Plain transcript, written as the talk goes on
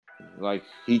Like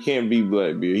he can't be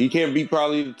Blackbeard. He can't be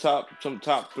probably the top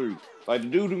 3. Like the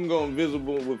dude who can go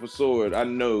invisible with a sword. I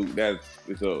know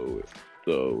it's over with.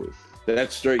 So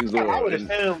that's straight Zoro. I would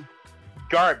assume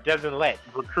Garp doesn't let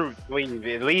recruits leave.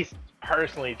 At least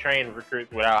personally trained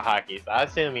recruits without hockey. So I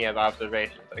assume he has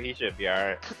observation, so he should be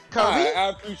alright. Kobe? I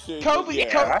appreciate Kobe,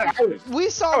 it. Yeah, we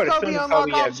saw Kobe unlock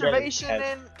Kobe observation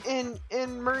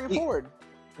in Marine Ford.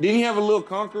 Didn't he have a little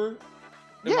conqueror?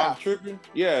 Am Yeah. I tripping?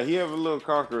 Yeah, he have a little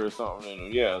conqueror or something in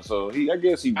him. Yeah, so I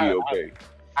guess he'd be okay.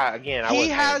 He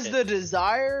has the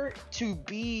desire to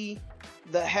be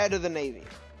the head of the Navy.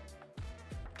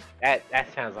 That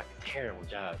sounds like a terrible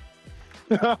job.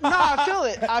 No, I feel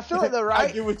it. I feel it though, right?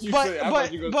 I get what you say. I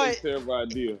thought you were gonna say terrible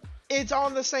idea. It's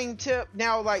on the same tip.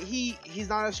 Now, like he's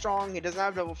not as strong. He doesn't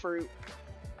have double fruit.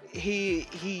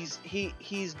 He's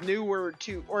newer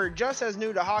to, or just as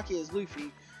new to hockey as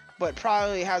Luffy, but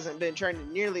probably hasn't been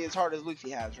training nearly as hard as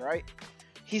Luffy has, right?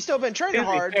 He's still been training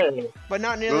hard, but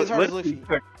not nearly as hard as Luffy.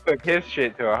 Took his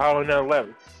shit to a whole nother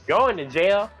level. Going to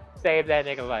jail saved that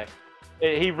nigga life.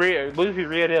 Luffy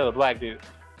real deal a black dude.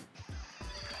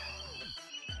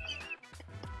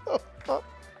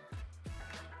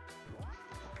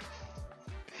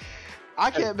 I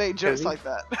can't make jokes like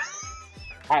that.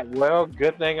 Well,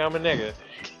 good thing I'm a nigga.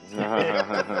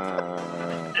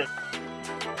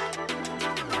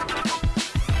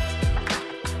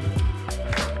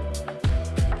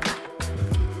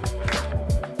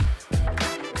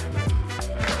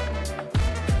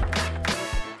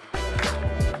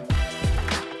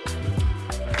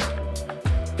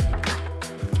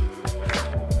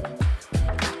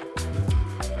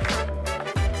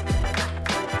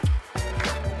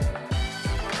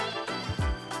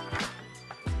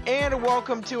 And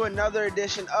welcome to another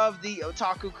edition of the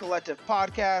Otaku Collective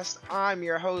Podcast. I'm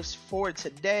your host for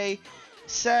today,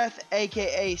 Seth,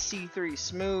 aka C3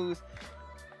 Smooth.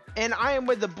 And I am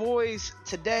with the boys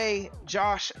today,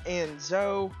 Josh and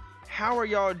Zoe. How are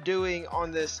y'all doing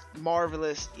on this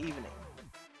marvelous evening?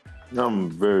 I'm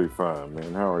very fine,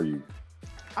 man. How are you?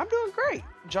 I'm doing great.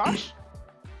 Josh?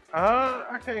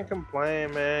 I can't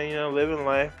complain, man. You know, living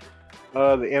life. The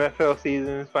NFL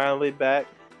season is finally back.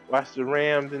 Watched the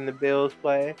Rams and the Bills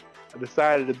play. I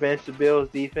decided to bench the Bills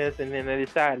defense, and then they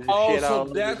decided to shit all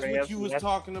over the Rams. So that's what you was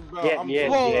talking about.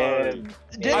 Yeah. Did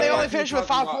they only finish with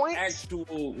 5 points?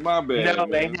 My bad. No,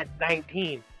 they had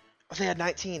 19. They had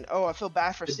 19. Oh, I feel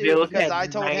bad for Steve because I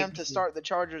told him to start the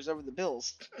Chargers over the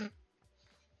Bills.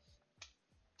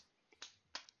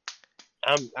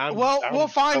 We'll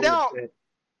find out.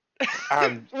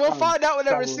 We'll find out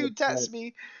whenever Sue texts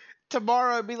me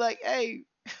tomorrow and be like, hey,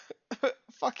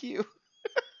 fuck you.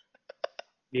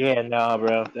 Yeah, no,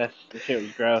 bro. That shit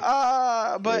was gross.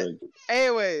 But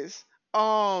anyways,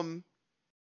 I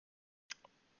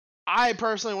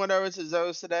personally went over to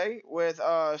Zoe's today with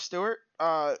Stuart,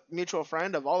 mutual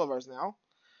friend of all of ours now.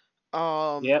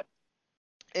 Yep.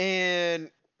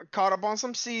 And caught up on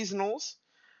some seasonals.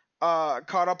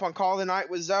 Caught up on Call of the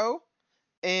Night with Zoe.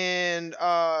 And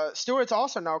Stuart's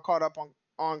also now caught up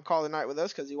on Call of the Night with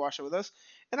us because he watched it with us.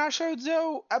 And I showed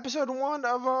Zoe episode 1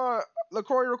 of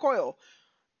LaCroix Recoil.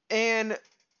 And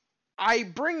I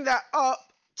bring that up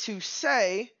to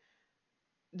say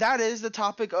that is the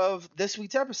topic of this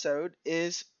week's episode,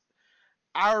 is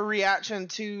our reaction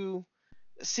to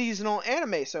seasonal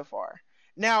anime so far.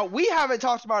 Now, we haven't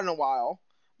talked about it in a while,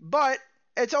 but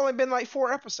it's only been like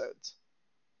 4 episodes.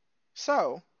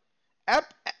 So,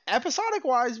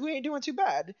 episodic-wise, we ain't doing too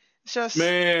bad. It's just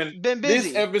been busy.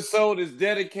 This episode is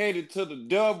dedicated to the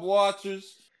dub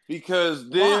watchers because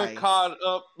they're caught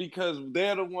up, because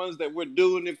they're the ones that we're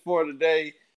doing it for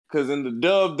today. Because in the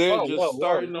dub, they're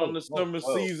starting on the summer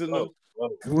season.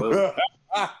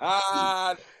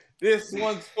 This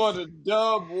one's for the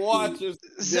dub watchers.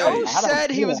 Zoe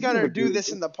said he was going to do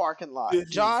this in the parking lot.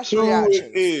 Josh,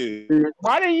 reaction.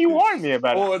 Why didn't you warn me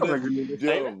about it?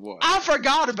 I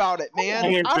forgot about it,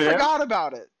 man. I forgot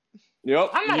about it.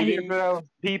 Yep. I'm not here for those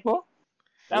people.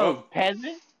 Those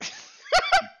peasants.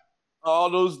 All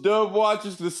those dub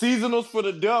watchers. The seasonals for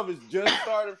the dub is just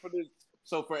started for this.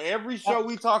 So for every show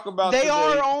we talk about, they today,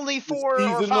 are only 4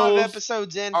 or 5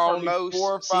 episodes in for most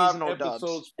 4 or 5 seasonal episodes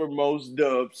dubs. for most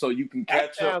dubs, so you can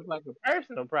catch that up. Sounds like a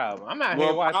personal problem. I'm not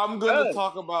here watching. I'm gonna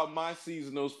talk about my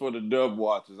seasonals for the dub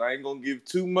watchers. I ain't gonna give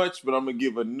too much, but I'm gonna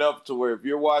give enough to where if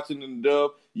you're watching in the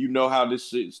dub, you know how this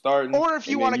shit's starting. Or if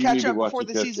you want to catch up before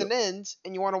the season ends,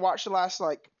 and you want to watch the last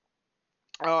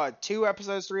 2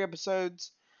 episodes, 3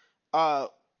 episodes,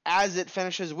 as it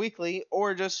finishes weekly,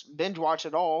 or just binge watch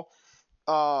it all.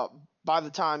 By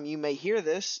the time you may hear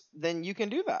this, then you can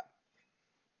do that.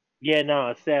 Yeah,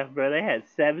 no, Seth, bro, they had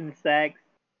 7 sacks,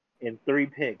 and 3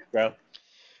 picks, bro.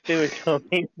 Stewart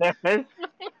don't make that.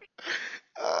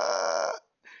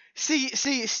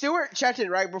 See, Stewart checked it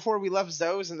right before we left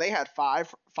Zoe's, and they had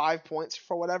five points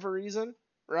for whatever reason,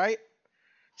 right?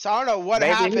 So I don't know what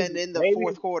happened in the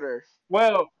fourth quarter.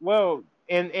 Well,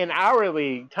 in our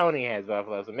league, Tony has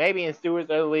Buffalo. So maybe in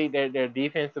Stewart's other league, their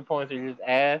defensive points are just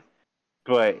ass.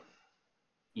 But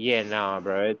yeah, nah,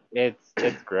 bro,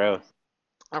 it's gross.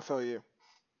 I feel you.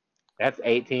 That's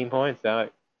 18 points, dog.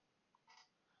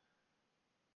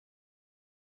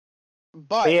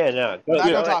 But yeah, no. Back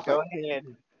on topic. Go ahead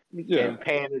and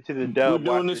pander to the dub.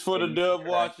 We're doing this for the dub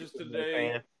watchers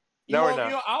today.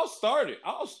 I'll start it.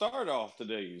 I'll start off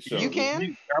today's show. You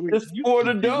can? It's for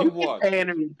the dub watchers.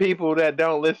 Pander to people that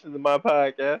don't listen to my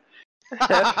podcast.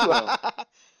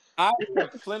 I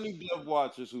have plenty of dub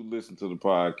watchers who listen to the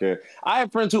podcast. I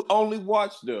have friends who only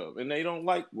watch dub, and they don't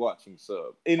like watching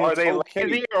sub. Are they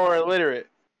lazy or illiterate?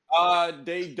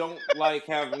 They don't like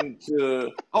having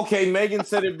to. Okay, Megan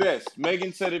said it best.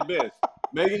 Megan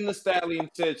Thee Stallion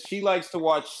said she likes to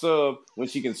watch sub when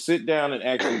she can sit down and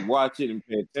actually watch it and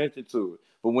pay attention to it.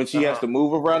 But when she has to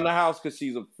move around the house because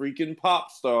she's a freaking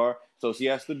pop star, so she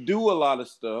has to do a lot of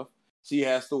stuff, she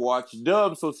has to watch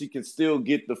dub so she can still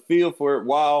get the feel for it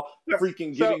while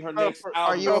freaking getting her next album.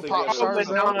 Are you a pop star?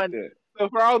 So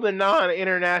for all the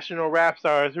non-international rap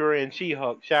stars who are in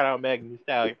She-Hulk, shout out Megan Thee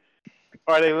Stallion.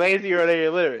 Are they lazy or are they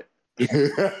illiterate?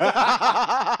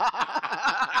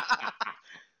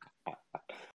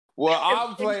 Well,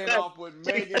 I'm playing off what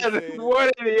Megan said. One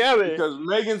or the other. Because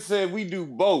Megan said we do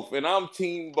both, and I'm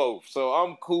team both. So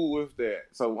I'm cool with that.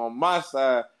 So on my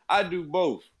side, I do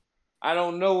both. I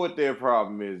don't know what their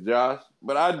problem is, Josh,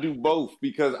 but I do both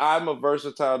because I'm a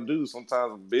versatile dude.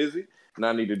 Sometimes I'm busy and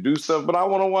I need to do stuff, but I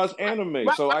want to watch anime,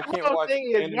 so I can't watch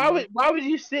anime. Why would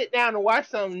you sit down and watch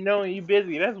something knowing you're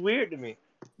busy? That's weird to me.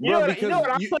 I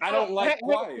don't like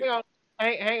quiet.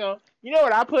 Hang on. You know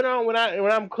what I put on when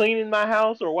I'm cleaning my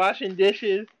house or washing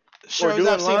dishes? Shows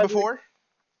I've seen before?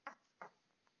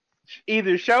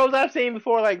 Either shows I've seen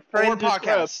before, like Friends or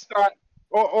podcasts.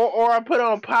 Or I put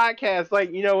on podcasts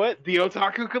like, you know what, the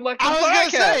Otaku Collective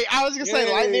podcast. I was gonna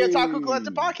say, like the Otaku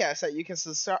Collective podcast that you can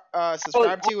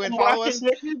subscribe to and follow us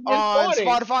on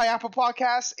Spotify, Apple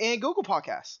Podcasts, and Google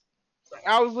Podcasts.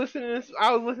 I was listening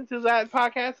to that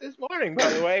podcast this morning, by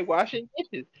the way, washing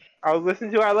dishes. I was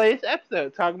listening to our latest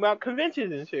episode talking about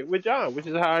conventions and shit with John, which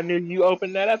is how I knew you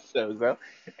opened that episode, so.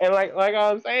 And like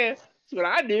I was saying, that's what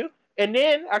I do. And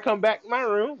then I come back to my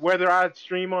room, whether I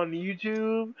stream on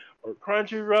YouTube or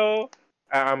Crunchyroll.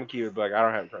 I'm a keyword bug. I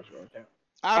don't have a Crunchyroll account.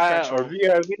 Or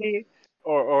VRV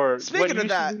or. Speaking of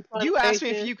that, you asked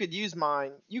me if you could use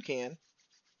mine. You can.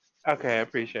 Okay, I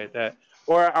appreciate that.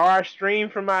 Or I stream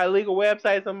from my illegal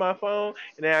websites on my phone,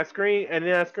 and then I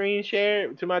screen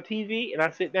share it to my TV, and I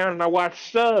sit down and I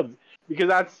watch subs because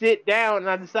I sit down and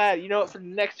I decide, you know what, for the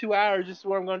next 2 hours, this is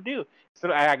what I'm gonna do.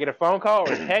 So I get a phone call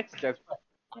or a text. That's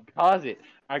I pause it.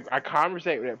 I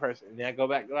conversate with that person, and then I go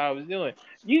back to what I was doing.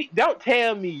 You don't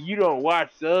tell me you don't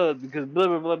watch subs because blah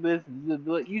blah blah this. Blah,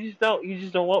 blah. You just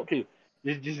don't want to.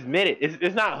 Just admit it.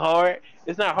 It's not hard.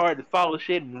 It's not hard to follow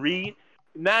shit and read.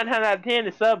 9 times out of 10,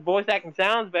 the sub voice acting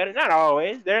sounds better. Not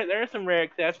always. There are some rare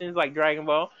exceptions like Dragon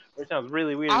Ball, where it sounds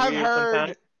really weird. I've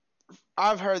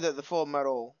heard that the Full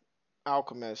Metal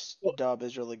Alchemist dub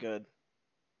is really good.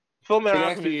 Full Metal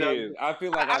Alchemist dub. Is. I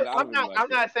feel like I'm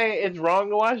not saying it's wrong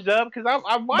to watch dub because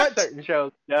I've watched certain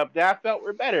shows dub that I felt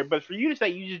were better. But for you to say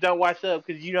you just don't watch dub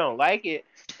because you don't like it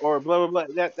or blah blah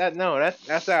blah,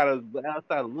 that's out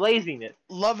of laziness.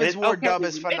 Love is War dub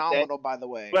is phenomenal, by the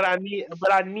way. But I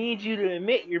need you to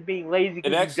admit you're being lazy.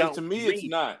 And actually, to me, it's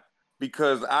not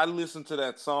because I listened to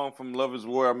that song from Love is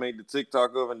War. I made the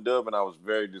TikTok of in dub, and I was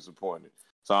very disappointed.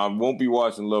 So I won't be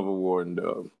watching Love is War in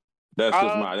dub.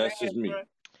 That's just me.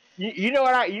 You know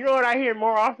what I hear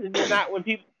more often than not when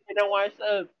people say don't watch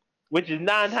subs, which is 9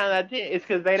 times out of 10, it's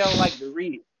because they don't like to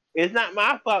read. It's not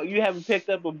my fault you haven't picked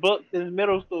up a book since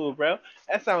middle school, bro.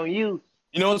 That's on you.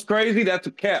 You know what's crazy? That's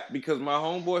a cap because my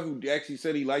homeboy who actually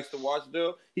said he likes to watch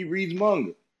dub, he reads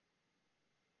manga.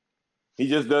 He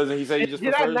just doesn't. He said he just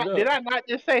prefers dub. Did I not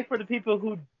just say for the people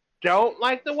who don't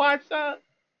like to watch sub?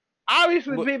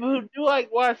 Obviously, people who do like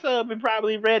to watch sub and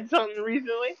probably read something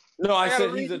recently. No, I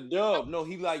said he's a dub. No,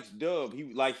 he likes dub.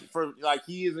 He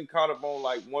isn't caught up on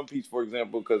like One Piece, for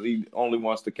example, because he only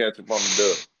wants to catch up on the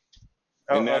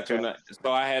dub. And that's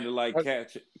so I had to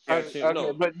catch it.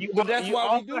 No, but that's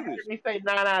why we do this. Heard me say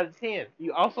 9 out of 10.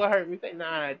 You also heard me say 9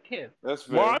 out of 10. That's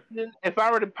fair. More often, if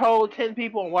I were to poll 10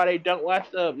 people on why they don't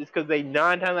watch subs, it's because they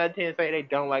 9 times out of 10 say they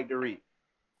don't like to read.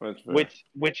 That's fair.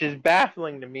 Which is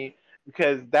baffling to me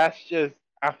because that's just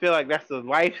I feel like that's the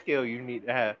life skill you need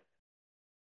to have.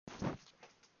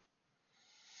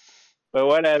 But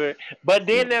whatever. But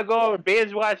then they'll go and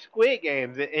binge watch Squid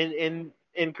Games in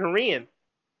Korean,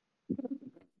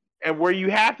 and where you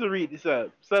have to read the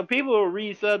sub. So people will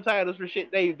read subtitles for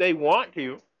shit they want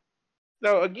to.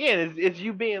 So again, it's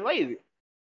you being lazy.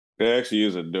 There actually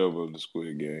is a dub of the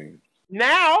Squid Game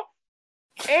Now,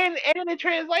 and the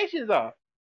translations are.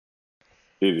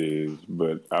 It is,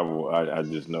 but I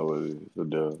just know it is a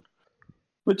dub.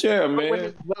 But yeah,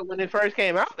 man. When it first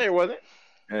came out, there wasn't.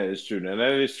 Yeah, it's true. Now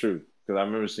that is true because I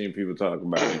remember seeing people talk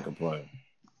about it and complain.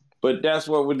 But that's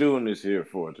what we're doing this here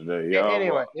for today,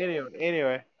 y'all.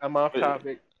 Anyway, I'm off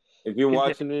topic. If you're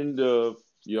watching in dub,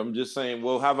 I'm just saying.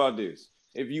 Well, how about this?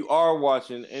 If you are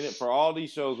watching, and for all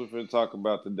these shows we're going to talk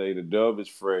about today, the dub is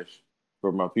fresh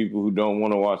for my people who don't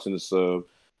want to watch in the sub.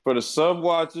 For the sub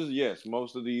watchers, yes,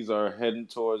 most of these are heading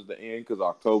towards the end because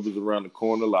October's around the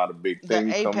corner. A lot of big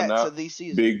things coming out. Of these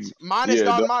seasons. Minus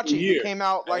Don Machi, who came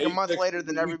out like a month later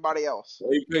than everybody else.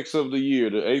 Apex of the year,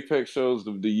 the Apex shows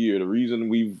of the year. The reason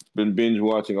we've been binge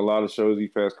watching a lot of shows these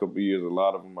past couple of years, a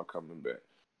lot of them are coming back.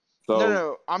 So,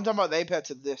 no, I'm talking about the Apex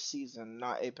of this season,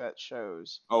 not Apex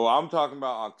shows. Oh, I'm talking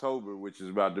about October, which is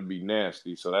about to be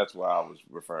nasty. So that's what I was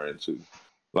referring to.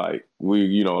 Like a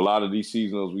lot of these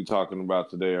seasonals we talking about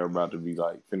today are about to be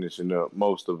like finishing up.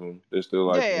 Most of them, they're still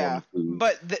like 1 or 2.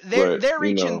 But they're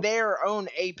reaching their own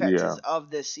apexes of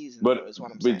this season. But is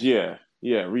what I'm saying.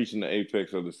 But reaching the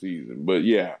apex of the season. But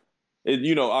yeah,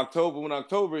 October when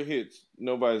October hits,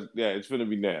 it's gonna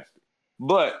be nasty.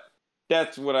 But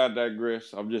that's what I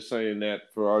digress. I'm just saying that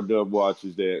for our dub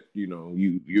watchers that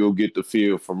you'll get the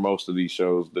feel for most of these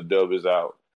shows. The dub is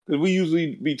out. Because we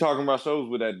usually be talking about shows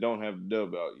that don't have the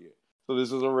dub out yet. So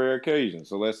this is a rare occasion.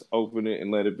 So let's open it and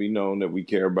let it be known that we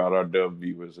care about our dub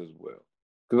viewers as well.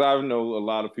 Because I know a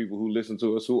lot of people who listen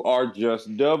to us who are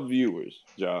just dub viewers,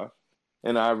 Josh.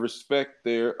 And I respect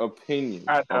their opinion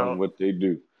on what they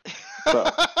do.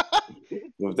 So,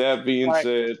 with that being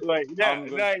said,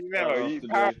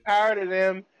 power to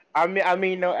them. I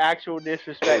mean no actual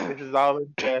disrespect. This is all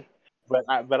in jest. But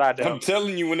I don't. I'm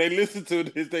telling you, when they listen to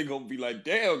this, they're going to be like,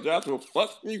 damn, Joshua,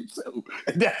 fuck you too.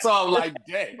 And that's all I'm like,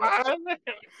 damn.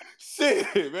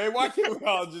 Shit, man, why can't we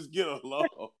all just get along?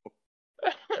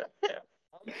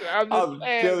 I'm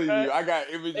telling you, I got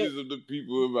images of the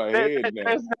people in my head now.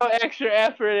 There's no extra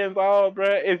effort involved,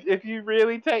 bro. If you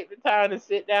really take the time to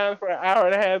sit down for an hour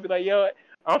and a half, be like, yo,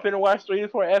 I'm finna watch 3 to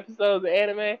 4 episodes of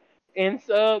anime in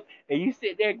sub, and you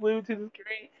sit there glued to the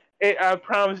screen, I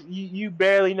promise you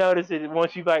barely notice it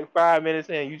once you're like 5 minutes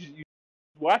in. You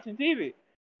watching TV.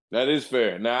 That is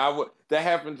fair. Now that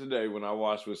happened today when I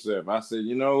watched with Seth. I said,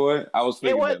 you know what? I was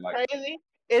thinking that like crazy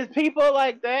is people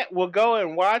like that will go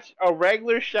and watch a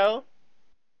regular show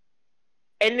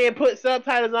and then put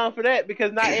subtitles on for that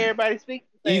because not everybody speaks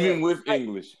the same even with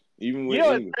English. Even with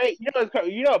English.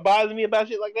 You know what bothers me about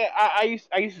shit like that? I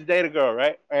used to date a girl,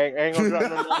 right? I ain't gonna drop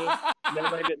no name.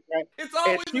 Right? It's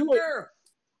always a girl.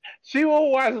 She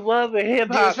will watch Love and Hip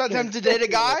Hop. Do you expect them to date a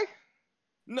guy?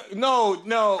 No.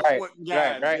 Right.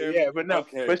 Yeah, but no.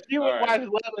 Okay. But she would watch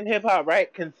Love and Hip Hop,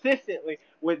 right, consistently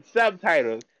with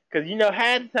subtitles. Because,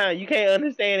 half the time you can't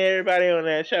understand everybody on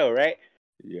that show, right?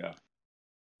 Yeah.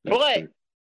 But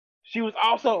she was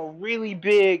also a really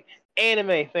big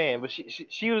anime fan. But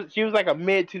she was like a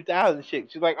mid-2000s chick.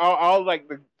 She's like all like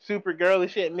the super girly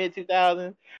shit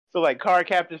mid-2000s. So like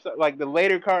the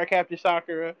later Card Captor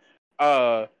Sakura,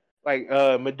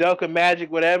 Madoka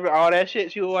Magic, whatever, all that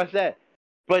shit, she would watch that.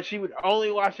 But she would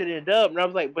only watch it in dub. And I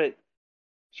was like, but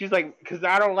she's like, because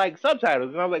I don't like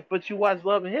subtitles. And I was like, but you watch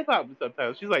Love and Hip Hop with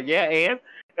subtitles. She's like, yeah,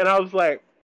 and I was like,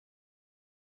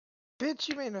 bitch,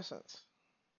 you made no sense.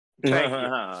 Thank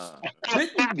you.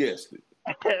 You guessed it.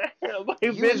 Like,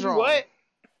 you was wrong. What?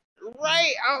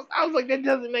 Right? I was like, that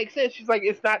doesn't make sense. She's like,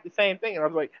 it's not the same thing. And I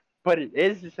was like, but it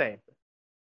is the same thing.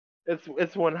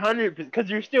 It's 100% because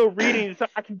you're still reading, so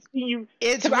I can see you.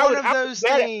 It's one of those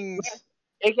things.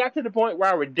 It got to the point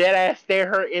where I would dead ass stare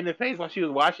her in the face while she was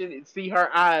watching and see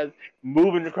her eyes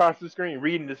moving across the screen,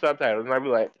 reading the subtitles, and I'd be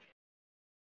like,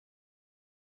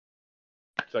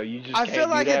 "So you just?" I feel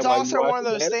like it's also one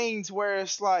of those things where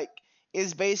it's like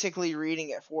it's basically reading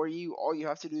it for you. All you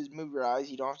have to do is move your eyes.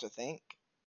 You don't have to think.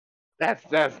 That's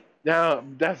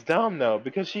dumb though,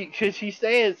 because she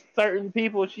says certain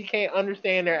people she can't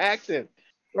understand their accent.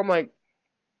 I'm like,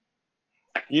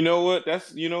 you know what? I'm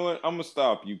gonna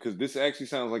stop you because this actually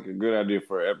sounds like a good idea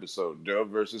for an episode, dub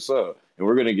versus sub, and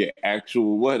we're gonna get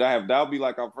actual that'll be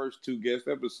like our first 2 guest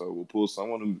episode. We'll pull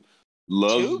someone who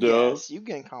loves dub, you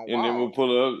getting kind of and then we'll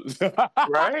pull up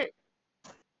right.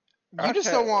 You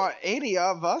just don't want any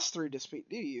of us three to speak,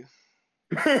 do you?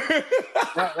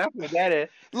 That's what that is.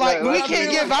 Like, we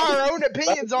can't give our own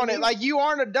opinions on it. Like, you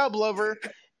aren't a dub lover,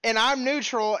 and I'm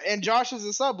neutral, and Josh is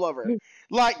a sub lover.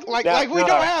 Like we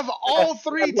don't have all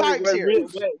three types here.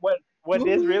 What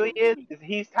this really is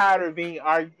he's tired of being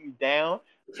argued down,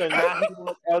 so now he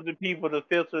wants other people to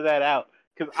filter that out.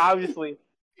 Because obviously,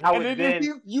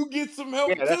 you get some help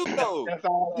too, though. That's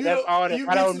all.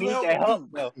 I don't need the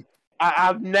help though.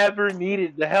 I've never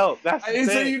needed the help. That's I didn't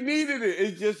say you needed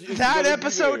it. It's that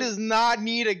episode does not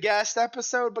need a guest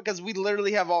episode because we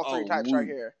literally have all three types right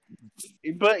here.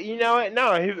 But you know what?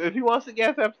 No, if he wants a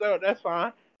guest episode, that's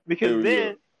fine. Because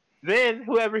then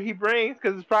whoever he brings,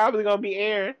 because it's probably gonna be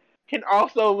Aaron, can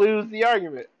also lose the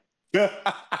argument. So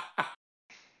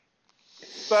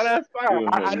that's fine.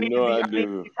 I need to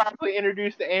be properly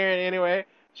introduced to Aaron anyway.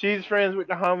 She's friends with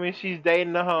the homie. She's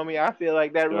dating the homie. I feel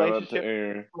like that relationship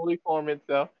will fully form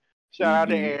itself. Shout out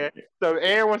to Aaron. So if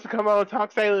Aaron wants to come on and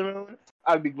talk Sailor Moon,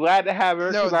 I'd be glad to have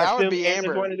her. No, that would be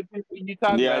Amber. One of the people you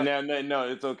talk about. No,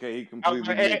 it's okay. He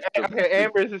completely. Okay,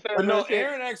 Amber is the same. But no,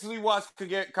 Aaron actually watched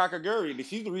Kakaguri.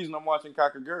 She's the reason I'm watching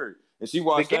Kakaguri, and she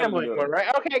watched the gambling one,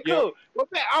 right? Okay, cool. Yeah.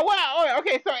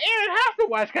 Okay, so Aaron has to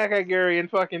watch Kakaguri and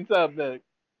fucking sub then.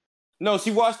 No,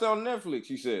 she watched it on Netflix.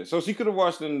 She said so. She could have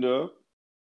watched it in dub.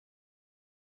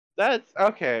 That's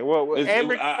okay. Well,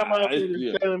 Amber can come on for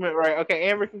the Sailor Moon, right? Okay,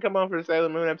 Amber can come on for the Sailor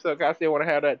Moon episode. Cause I still want to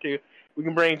have that too. We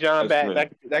can bring John back.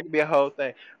 That could be a whole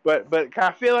thing. But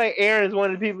I feel like Aaron is one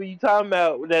of the people you talking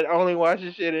about that only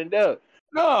watches shit in dub.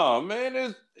 No,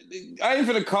 man, I ain't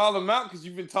gonna call him out because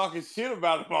you've been talking shit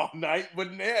about him all night.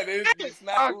 But yeah, it's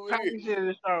not who it is. Shit in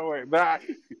the Star Wars.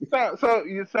 But so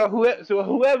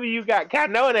whoever you got, I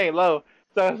know it ain't low.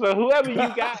 So whoever you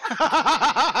got, shout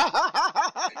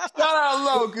out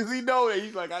Low because he know it.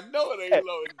 He's like, I know it ain't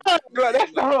Low. Bro,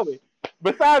 that's the homie.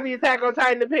 Besides the Attack on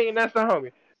Titan opinion, that's the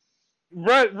homie.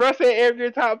 Russ said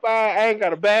every top 5. I ain't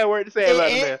got a bad word to say about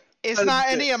him, man. It's not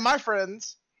any of my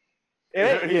friends. He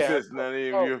says it's not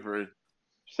any of your friends.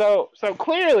 So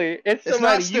clearly, it's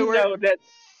somebody you know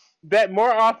that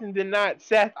more often than not,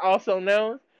 Seth also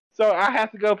knows. So I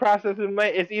have to go process it.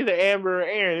 It's either Amber or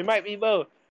Aaron. It might be both.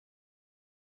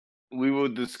 We will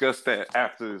discuss that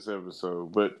after this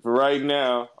episode. But for right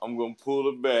now, I'm going to pull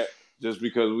it back just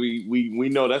because we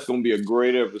know that's going to be a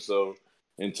great episode.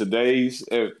 And today's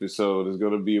episode is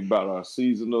going to be about our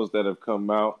seasonals that have come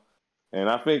out. And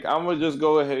I think I'm going to just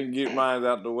go ahead and get mine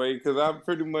out the way because I'm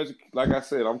pretty much, like I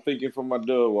said, I'm thinking for my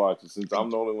dub watchers since I'm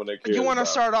the only one that cares. You want to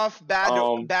start off bad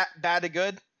to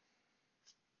good?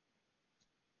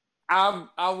 I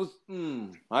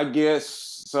guess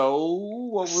so.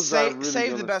 What was I really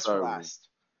save the best for last?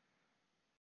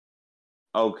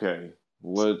 Okay.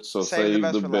 Save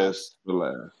the best for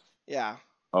last. Yeah.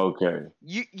 Okay.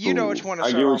 You know which one to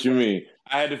start. I get what you mean.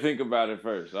 I had to think about it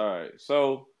first. All right.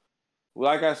 So,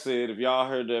 like I said, if y'all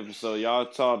heard the episode, y'all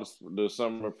saw the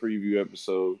summer preview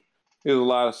episode. There's a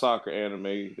lot of soccer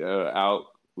anime out.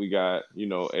 We got,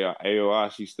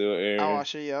 Aoashi still airing.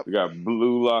 Aoashi, yep. We got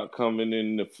Blue Lock coming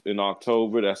in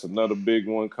October. That's another big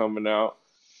one coming out.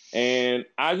 And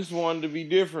I just wanted to be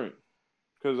different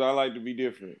because I like to be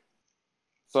different.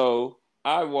 So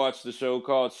I watched the show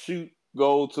called Shoot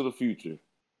Goal to the Future,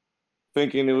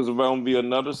 thinking it was going to be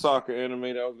another soccer anime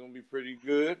that was going to be pretty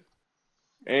good.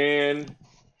 And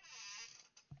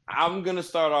I'm going to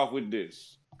start off with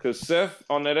this. Because Seth,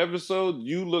 on that episode,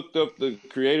 you looked up the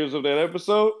creators of that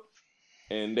episode,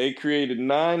 and they created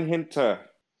 9 hentai.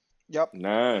 Yep.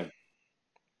 9.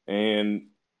 And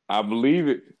I believe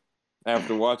it.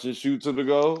 After watching Shoot to the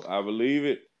Goal, I believe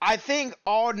it. I think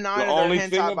all 9 of their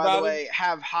hentai, by the way,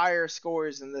 have higher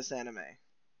scores than this anime.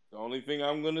 The only thing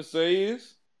I'm going to say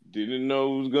is, didn't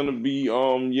know it was going to be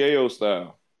Yayo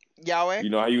style. Yahweh?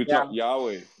 You know how you talk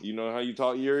Yahweh? You know how you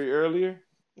talked Yuri earlier?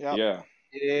 Yep. Yeah.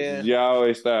 Yeah.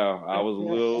 Yahweh style. I was a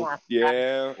little,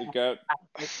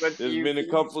 there's been a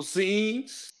couple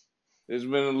scenes. There's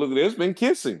been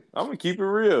kissing. I'm going to keep it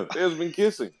real. There's been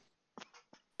kissing.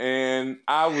 And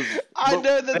I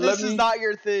know that this is not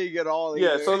your thing at all.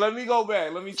 Yeah, so let me go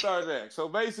back. Let me start back. So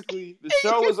basically, the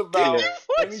show is about,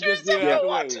 let me just get out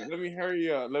of the way. Let me hurry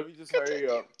up.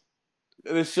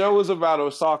 The show is about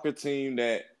a soccer team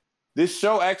this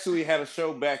show actually had a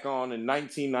show back on in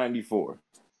 1994.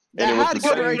 That had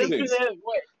good ratings.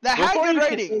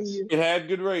 It had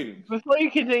good ratings. Before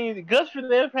you continue, good for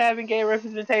them for having gay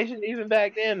representation even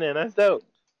back then. That's dope.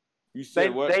 You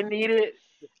said what? They needed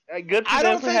good for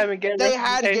them for having gay representation. They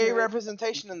had gay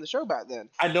representation in the show back then.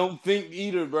 I don't think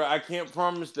either, bro. I can't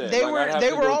promise that. They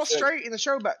were all straight in the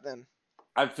show back then.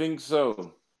 I think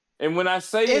so. And when I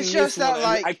say it's just that,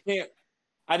 I can't.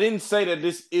 I didn't say that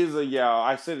this is a yaoi.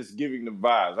 I said it's giving the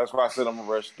vibes. That's why I said I'm gonna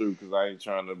rush through because I ain't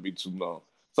trying to be too long.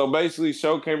 So basically,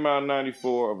 show came out in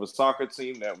 '94 of a soccer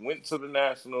team that went to the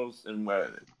nationals and won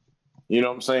it. You know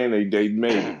what I'm saying? They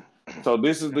made it. So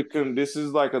this is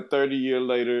like a 30-year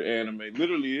later anime.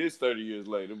 Literally, it is 30 years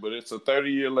later, but it's a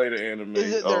 30-year later anime.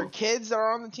 Is it their kids that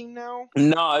are on the team now?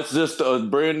 No, it's just a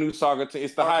brand new soccer team.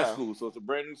 It's the high Okay. school, so it's a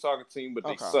brand new soccer team, but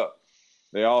they Okay. suck.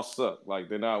 They all suck. Like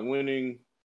they're not winning.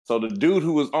 So the dude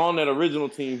who was on that original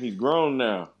team, he's grown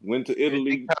now. Went to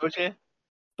Italy. Coaching?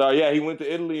 So yeah, he went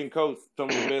to Italy and coached some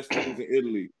of the best teams in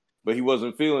Italy, but he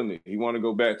wasn't feeling it. He wanted to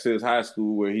go back to his high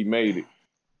school where he made it,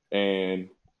 and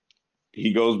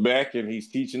he goes back and he's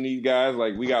teaching these guys.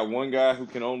 Like we got one guy who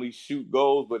can only shoot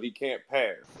goals, but he can't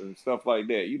pass and stuff like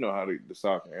that. You know how the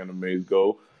soccer animes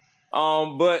go.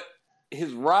 But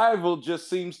his rival just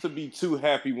seems to be too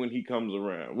happy when he comes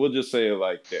around. We'll just say it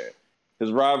like that.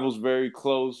 His rival's very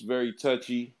close, very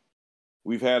touchy.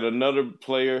 We've had another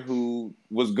player who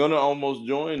was gonna almost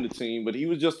join the team, but he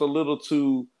was just a little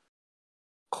too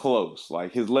close.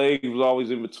 Like his leg was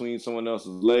always in between someone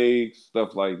else's legs,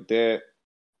 stuff like that.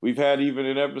 We've had even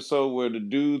an episode where the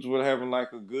dudes were having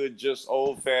like a good, just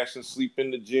old fashioned sleep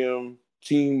in the gym,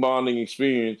 team bonding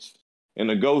experience, and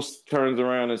a ghost turns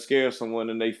around and scares someone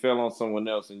and they fell on someone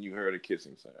else and you heard a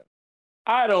kissing sound.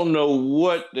 I don't know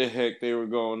what the heck they were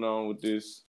going on with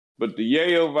this, but the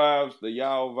Yao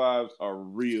vibes are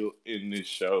real in this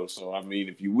show. So I mean,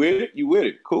 if you with it, you with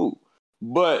it. Cool.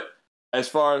 But as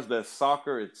far as the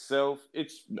soccer itself,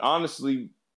 it's honestly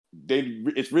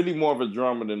it's really more of a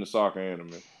drama than the soccer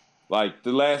anime. Like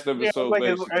the last episode,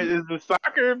 is the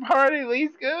soccer part at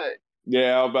least good?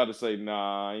 Yeah, I was about to say,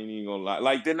 nah, I ain't even gonna lie.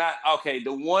 Like they're not okay.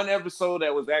 The one episode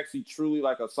that was actually truly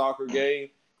like a soccer game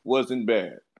wasn't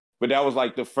bad, but that was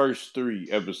like the first 3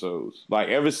 episodes. Like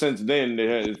ever since then,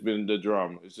 it's been the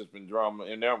drama. It's just been drama,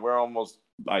 and now we're almost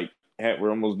done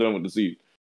with the season.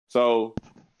 So,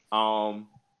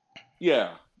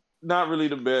 yeah, not really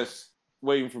the best.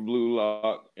 Waiting for Blue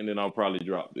Lock, and then I'll probably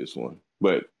drop this one.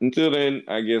 But until then,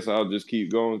 I guess I'll just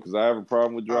keep going because I have a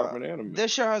problem with dropping anime.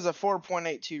 This show has a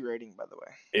 4.82 rating, by the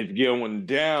way. It's going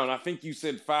down. I think you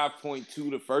said 5.2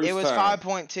 the first time. It was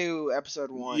 5.2 episode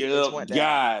 1. Yeah, it went down.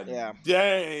 God yeah.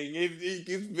 Dang.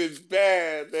 It's been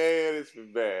bad, man. It's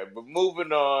been bad. But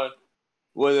moving on,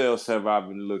 what else have I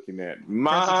been looking at?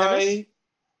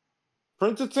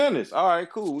 Prince of Tennis. All right,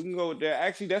 cool. We can go with that.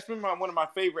 Actually, that's been one of my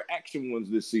favorite action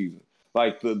ones this season.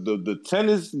 Like the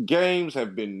tennis games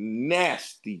have been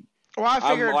nasty. Well, I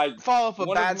figured follow up a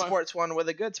bad sports one with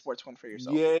a good sports one for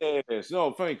yourself. Yes.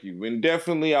 No, thank you. And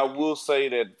definitely I will say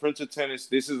that Prince of Tennis,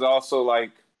 this is also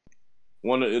like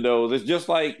one of those. It's just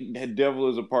like Devil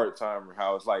is a Part-Timer,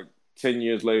 how it's like 10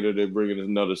 years later they're bringing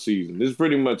another season. This is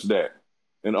pretty much that.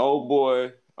 And old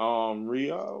boy,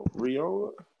 Rio,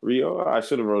 I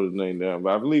should have wrote his name down,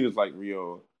 but I believe it's like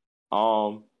Rio.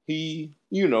 He,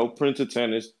 Prince of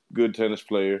Tennis, good tennis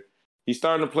player. He's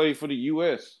starting to play for the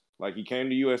U.S. Like he came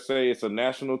to USA. It's a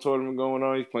national tournament going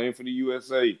on. He's playing for the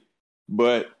USA,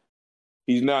 but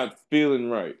he's not feeling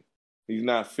right.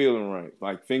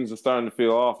 Like things are starting to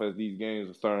feel off as these games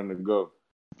are starting to go.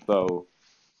 So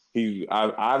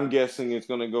I'm guessing it's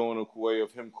going to go in a way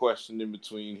of him questioning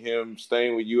between him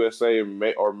staying with USA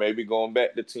or maybe going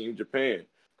back to Team Japan.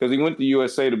 Because he went to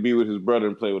USA to be with his brother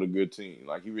and play with a good team.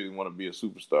 Like, he really want to be a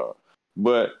superstar.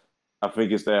 But I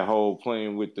think it's that whole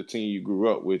playing with the team you grew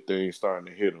up with thing starting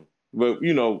to hit him. But,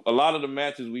 a lot of the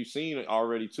matches we've seen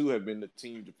already, too, have been the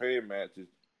Team Japan matches.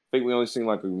 I think we only seen,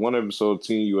 like, one episode of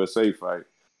Team USA fight.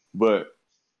 But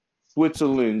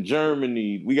Switzerland,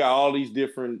 Germany, we got all these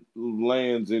different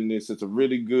lands in this. It's a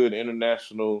really good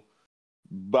international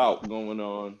bout going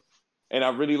on. And I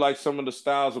really like some of the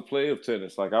styles of play of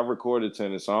tennis. Like, I've recorded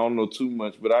tennis, so I don't know too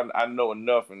much, but I know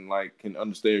enough and, like, can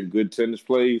understand good tennis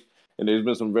plays. And there's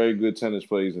been some very good tennis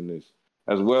plays in this.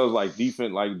 As well as, like,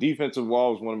 defense. Like, defensive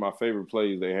wall was one of my favorite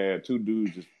plays they had. 2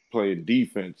 dudes just playing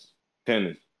defense,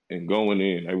 tennis, and going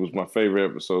in. It was my favorite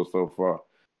episode so far.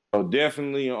 So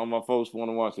definitely on my folks want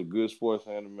to watch a good sports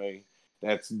anime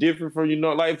that's different from,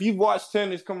 like if you've watched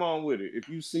tennis, come on with it. If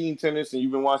you've seen tennis and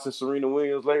you've been watching Serena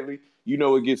Williams lately,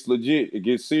 it gets legit. It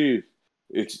gets serious.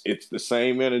 It's the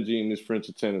same energy in this Prince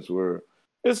of Tennis world.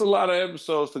 It's a lot of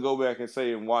episodes to go back and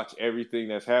say and watch everything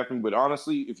that's happened. But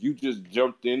honestly, if you just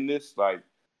jumped in this, like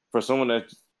for someone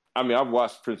I've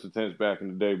watched Prince of Tennis back in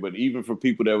the day, but even for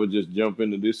people that would just jump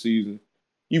into this season,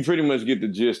 you pretty much get the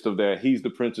gist of that. He's the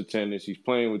Prince of Tennis. He's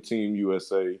playing with Team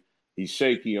USA. He's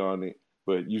shaky on it.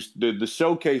 But the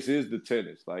showcase is the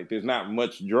tennis. Like, there's not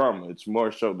much drama. It's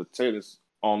more so the tennis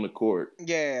on the court.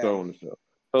 Yeah.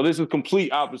 So this is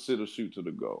complete opposite of Shoot to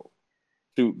the Goal.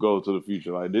 shoot, go to the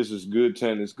future. Like, this is good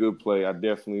tennis, good play. I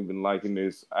definitely been liking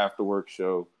this after work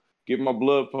show. Get my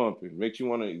blood pumping. Makes you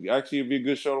want to, actually, it'd be a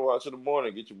good show to watch in the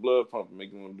morning. Get your blood pumping.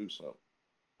 Make you want to do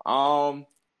something.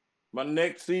 My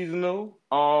next seasonal,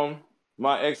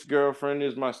 my ex-girlfriend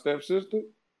is my stepsister.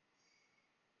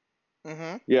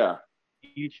 Mm-hmm. Yeah.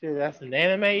 You sure that's an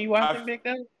anime you watching, Big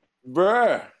Guy?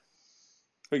 Bruh.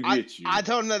 Forget you. I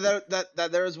told him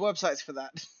that there was websites for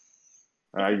that.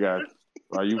 I got you.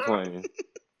 Why you playing?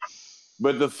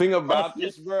 But the thing about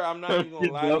this, bro, I'm not even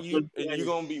gonna lie to you, and you're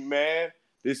gonna be mad.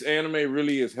 This anime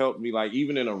really has helped me, like,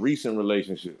 even in a recent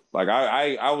relationship. Like,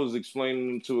 I was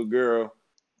explaining to a girl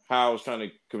how I was trying to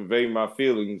convey my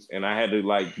feelings, and I had to,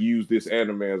 like, use this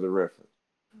anime as a reference.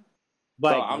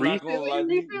 Like, so I'm not gonna lie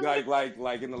to you,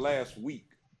 like in the last week.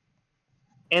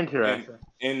 Interesting.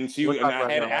 And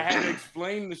I had to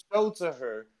explain the show to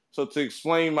her. So to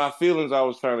explain my feelings I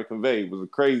was trying to convey was a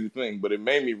crazy thing, but it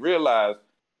made me realize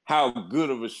how good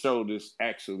of a show this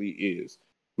actually is.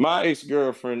 My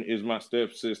ex-girlfriend is my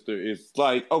stepsister. It's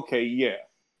like, okay, yeah.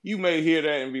 You may hear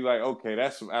that and be like, okay,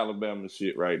 that's some Alabama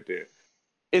shit right there.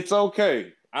 It's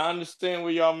okay. I understand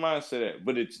where y'all mindset at,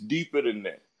 but it's deeper than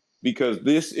that. Because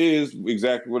this is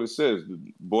exactly what it says. The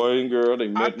boy and girl, they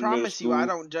met in middle school. I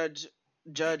don't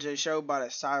judge a show by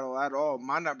its title at all.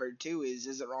 My number 2 is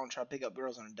it wrong to try to pick up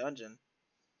girls in a dungeon?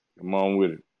 Come on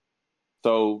with it.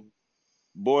 So,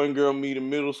 boy and girl meet in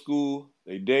middle school.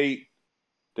 They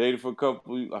dated for a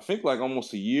couple, I think like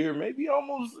almost a year, maybe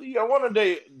almost, I want to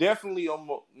date, definitely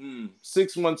almost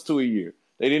 6 months to a year.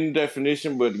 They didn't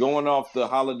definition, but going off the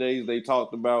holidays they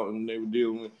talked about and they were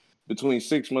dealing with between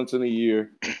 6 months and a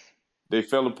year, they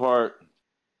fell apart,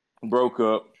 broke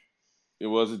up. It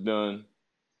wasn't done.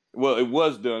 Well, it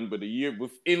was done, but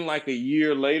within like a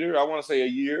year later, I want to say a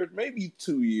year, maybe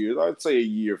 2 years. I'd say a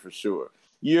year for sure.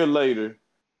 Year later,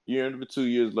 year and 2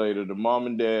 years later, the mom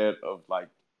and dad of like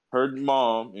her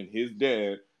mom and his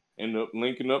dad end up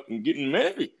linking up and getting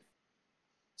married.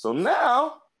 So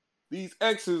now these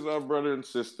exes are brother and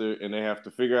sister, and they have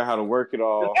to figure out how to work it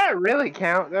all. Does that really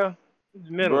count though? It's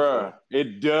middle school.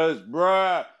 It does,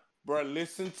 bruh. Bruh,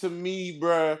 listen to me,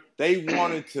 bruh. They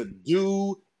wanted to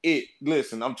do it.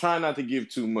 Listen, I'm trying not to give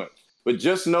too much, but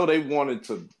just know they wanted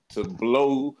to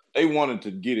blow. They wanted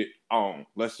to get it on.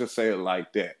 Let's just say it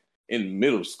like that. In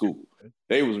middle school,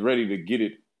 they was ready to get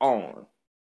it on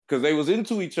because they was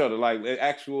into each other, like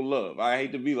actual love. I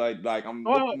hate to be like I'm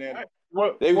looking at.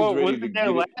 They was ready to get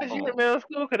it last year of middle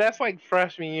school? Because that's like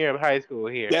freshman year of high school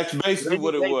here. That's basically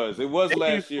what it was. It was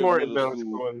last year of middle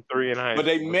school and 3 in high school. But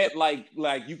they met like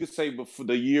you could say before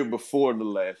the year before the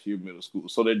last year of middle school.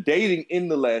 So they're dating in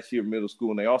the last year of middle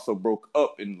school, and they also broke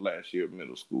up in the last year of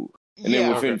middle school. And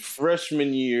then within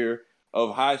freshman year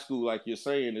of high school, like you're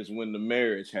saying, is when the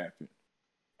marriage happened.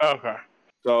 Okay.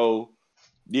 So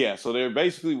yeah, so they're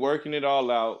basically working it all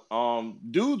out.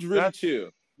 Dude's really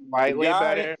chill.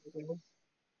 Better.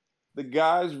 The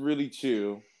guy's really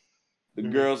chill. The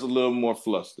girl's a little more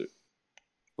flustered.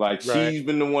 Like, she's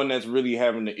been the one that's really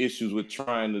having the issues with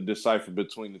trying to decipher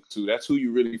between the two. That's who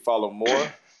you really follow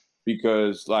more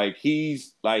because, like,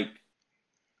 he's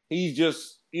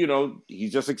just,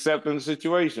 he's just accepting the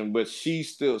situation, but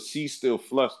she's still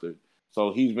flustered.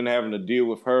 So he's been having to deal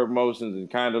with her emotions and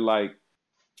kind of, like,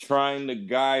 trying to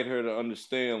guide her to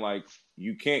understand, like,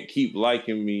 you can't keep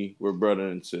liking me. We're brother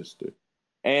and sister.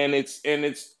 And it's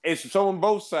on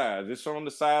both sides. It's on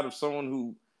the side of someone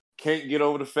who can't get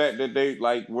over the fact that they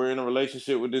we're in a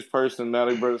relationship with this person, now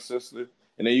they brother sister,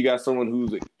 and then you got someone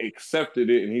who's accepted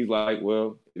it and he's like,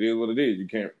 well, it is what it is. You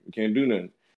can't do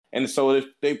nothing. And so if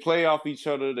they play off each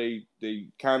other, they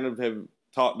kind of have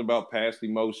talked about past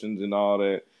emotions and all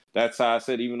that. That's how I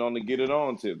said even on the Get It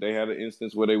On tip, they had an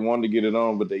instance where they wanted to get it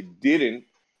on, but they didn't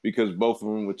because both of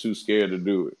them were too scared to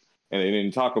do it. And they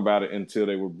didn't talk about it until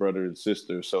they were brother and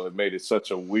sister. So it made it such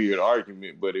a weird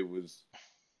argument, but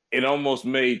it almost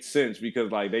made sense because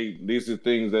these are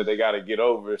things that they got to get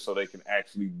over so they can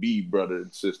actually be brother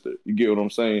and sister. You get what I'm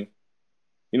saying?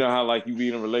 You know how you be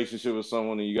in a relationship with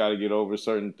someone and you got to get over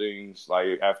certain things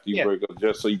after you break up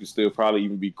just so you can still probably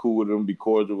even be cool with them, be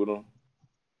cordial with them.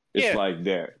 It's like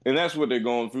that. And that's what they're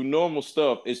going through. Normal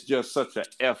stuff, it's just such a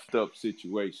effed up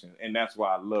situation. And that's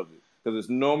why I love it. Because it's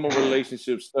normal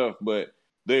relationship stuff, but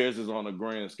theirs is on a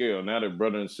grand scale. Now they're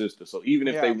brother and sister. So even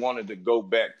if they wanted to go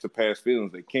back to past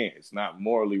feelings, they can't. It's not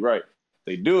morally right.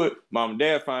 They do it. Mom and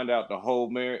dad find out the whole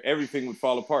marriage, everything would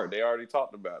fall apart. They already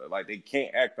talked about it. They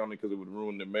can't act on it because it would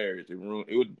ruin their marriage.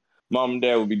 Mom and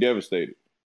dad would be devastated.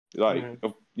 You know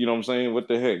what I'm saying? What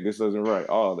the heck? This isn't right.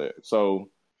 All that. So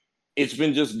it's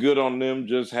been just good on them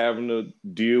just having to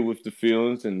deal with the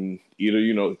feelings and either,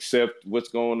 accept what's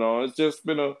going on. It's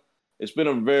been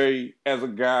a very, as a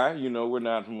guy, we're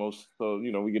not the most, so,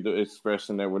 we get the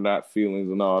expression that we're not feelings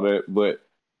and all that. But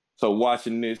so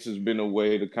watching this has been a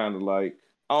way to kind of like,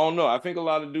 I don't know. I think a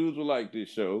lot of dudes will like this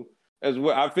show as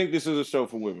well. I think this is a show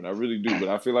for women. I really do. But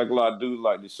I feel like a lot of dudes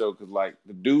like this show because like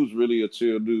the dude's really a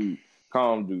chill dude,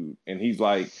 calm dude. And he's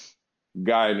like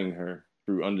guiding her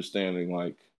through understanding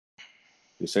like,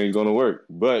 this ain't gonna work,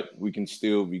 but we can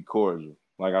still be cordial.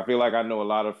 Like I feel like I know a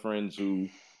lot of friends who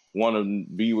want to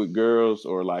be with girls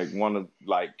or like want to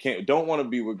like don't want to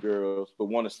be with girls, but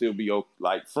want to still be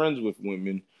like friends with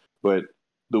women, but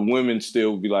the women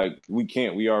still be like, we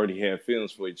can't. We already have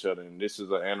feelings for each other, and this is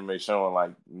an anime showing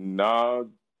like, nah,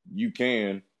 you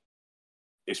can,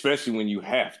 especially when you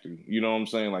have to. You know what I'm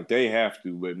saying? Like they have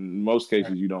to, but in most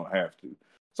cases you don't have to.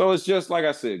 So it's just like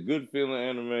I said, good feeling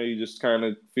anime. You just kind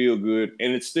of feel good,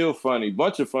 and it's still funny.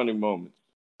 Bunch of funny moments.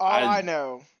 All I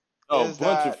know is bunch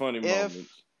of that funny if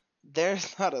moments.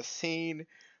 there's not a scene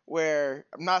where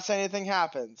I'm not saying anything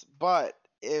happens, but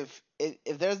if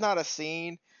there's not a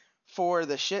scene for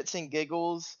the shits and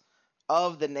giggles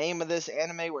of the name of this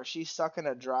anime where she's stuck in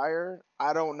a dryer,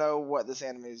 I don't know what this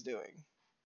anime is doing.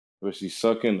 Where she's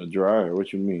sucking a dryer?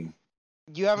 What you mean?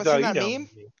 You haven't seen that meme?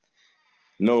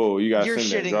 No, you gotta You're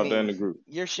send that. shitting Drop me. that in the group.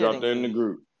 You're shitting Drop that in the me.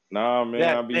 group. Nah,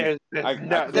 man,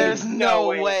 There's no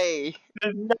way.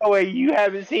 There's no way you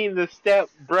haven't seen the step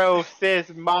bro,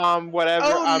 sis, mom, whatever.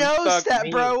 Oh I'm no, stuck step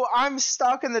meme. bro, I'm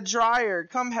stuck in the dryer.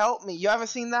 Come help me. You haven't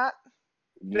seen that?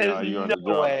 Nah, you're gonna have to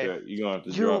drop that. You're gonna have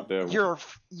to drop that one.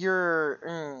 You're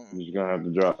gonna have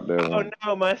to drop that one. Oh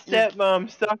no, my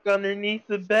stepmom's stuck underneath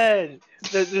the bed.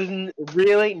 There's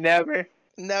really never.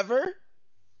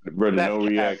 Bro, no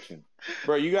reaction.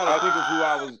 Bro, you gotta think of who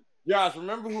I was. Josh,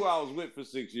 remember who I was with for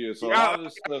 6 years. So a lot of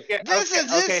this stuff. This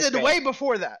is way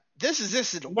before that. This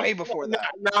is way before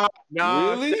that.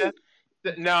 No, really?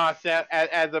 Seth,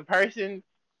 as a person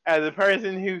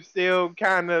who still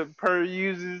kind of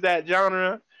uses that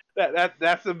genre,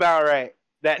 that's about right.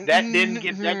 That didn't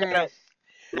get that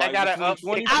got up.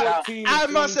 2014. I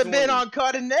must have been on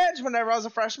cutting edge whenever I was a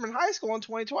freshman in high school in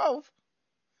 2012.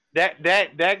 That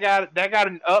got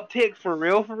an uptick for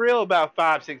real about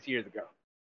 5-6 years ago.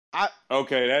 That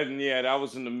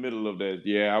was in the middle of that.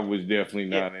 Yeah, I was definitely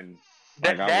not in.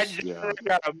 Like, that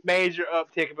got a major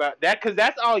uptick about that because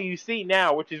that's all you see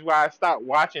now, which is why I stopped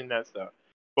watching that stuff.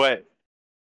 But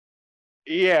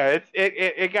yeah,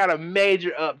 it got a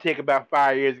major uptick about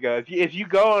 5 years ago. If you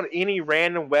go on any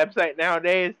random website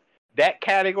nowadays, that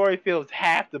category fills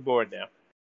half the board now.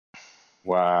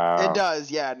 Wow. It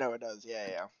does, yeah. No, it does,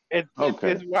 yeah. It's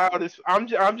wild. I'm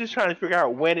just trying to figure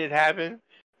out when it happened,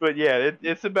 but yeah,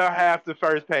 it's about half the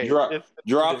first page. Drop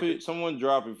it. Someone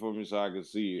drop it for me so I can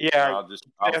see it. Yeah,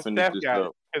 I'll finish this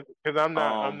up. Because I'm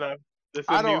not. It's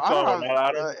a new phone.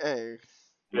 I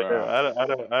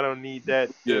don't need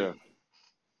that. Yeah.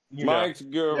 My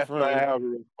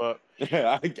ex-girlfriend.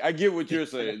 I get what you're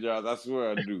saying, Josh. I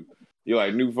swear I do. You're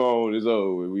like, new phone is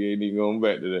over. We ain't even going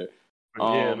back to that.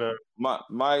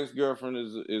 My ex-girlfriend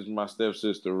is my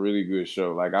stepsister. Really good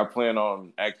show. Like I plan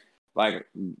on like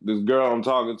this girl I'm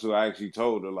talking to. I actually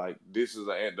told her like this is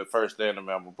the first anime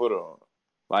I'm gonna put her on.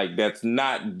 Like that's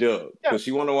not dubbed because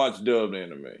she want to watch dubbed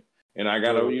anime, and I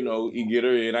gotta get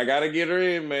her in. I gotta get her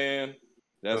in, man.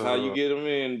 That's how you get them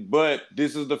in. But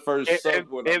this is the first sub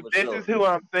one. If this is who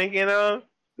I'm thinking of.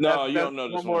 No, you don't know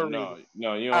this one. No,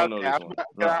 you don't know this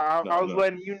one. I was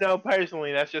letting you know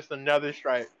personally. That's just another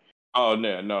strike. Oh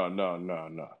no.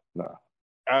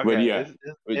 Okay, but yeah,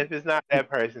 if it's not that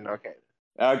person, okay.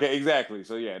 Okay, exactly.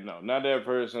 So yeah, no, not that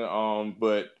person.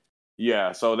 But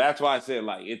yeah, so that's why I said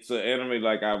like it's an anime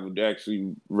like I would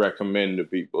actually recommend to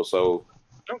people. So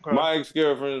my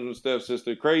ex-girlfriend is my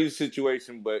stepsister. Crazy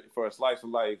situation, but for a slice of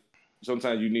life,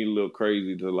 sometimes you need a little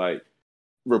crazy to like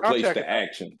replace the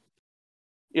action.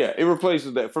 Yeah, it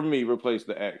replaces that for me. Replace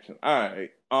the action. All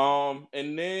right.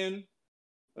 And then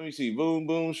let me see. Boom,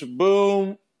 boom,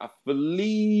 shaboom. I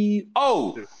believe.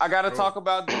 Oh, I gotta talk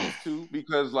about these two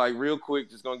because, like, real quick,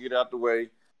 just gonna get it out the way.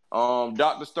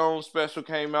 Dr. Stone special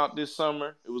came out this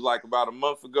summer. It was like about a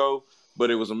month ago,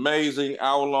 but it was amazing.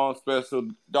 Hour-long special.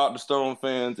 Dr. Stone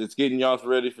fans, it's getting y'all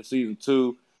ready for season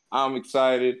 2. I'm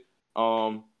excited.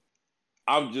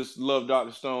 I just love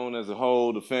Dr. Stone as a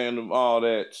whole, the fandom, all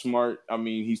that. Smart. I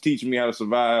mean, he's teaching me how to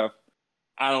survive.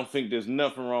 I don't think there's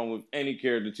nothing wrong with any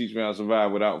character teaching me how to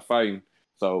survive without fighting.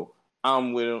 So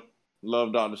I'm with him.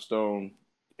 Love Dr. Stone.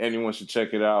 Anyone should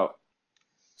check it out.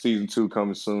 Season 2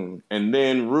 coming soon. And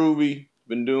then Ruby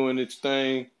been doing its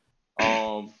thing.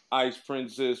 Ice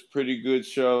Princess, pretty good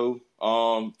show.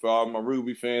 For all my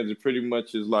Ruby fans, it pretty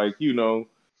much is like,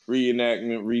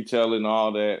 reenactment, retelling,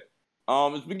 all that.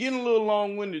 It's been getting a little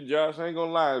long-winded, Josh. I ain't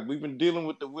gonna lie. We've been dealing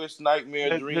with the wish,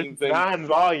 nightmare, dream thing. 9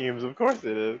 volumes, of course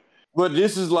it is. But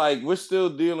this is like we're still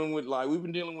dealing with we've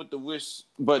been dealing with the wish,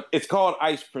 but it's called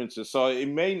Ice Princess. So I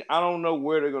don't know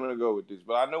where they're gonna go with this,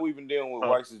 but I know we've been dealing with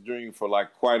Wife's Dream for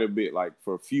quite a bit,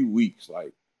 for a few weeks,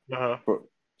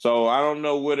 so I don't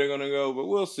know where they're gonna go, but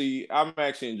we'll see. I'm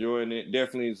actually enjoying it.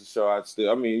 Definitely is a show.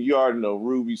 You already know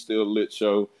Ruby's still a lit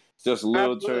show. It's just a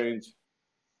little change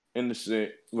in the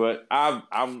set, but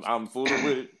I'm fooling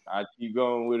with it. I keep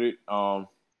going with it.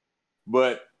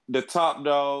 But the top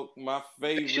dog, my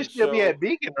favorite show. They should still be at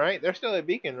Beacon, right? They're still at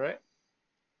Beacon, right?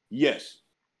 Yes.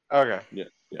 Okay. Yes.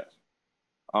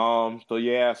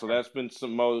 So that's been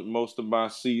most of my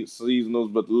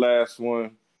seasonals, but the last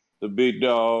one, the big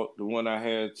dog, the one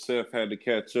Seth had to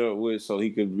catch up with so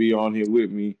he could be on here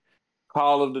with me.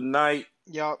 Call of the Night.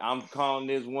 Yep. I'm calling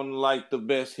this one the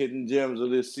best hidden gems of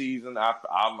this season.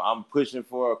 I'm pushing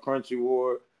for a Crunchy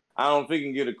Award. I don't think you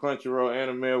can get a Crunchyroll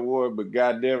Anime Award, but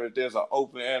goddamn it, there's an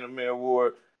Open Anime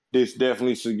Award. This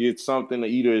definitely should get something.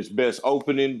 Either it's best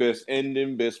opening, best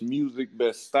ending, best music,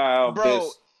 best style,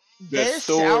 best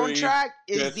story, soundtrack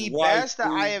is the best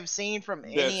that I have seen from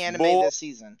any anime this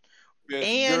season.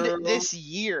 And girl, this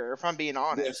year, if I'm being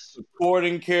honest. Best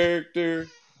supporting character,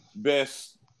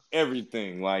 best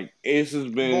everything. This has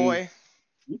been... Boy.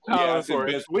 I said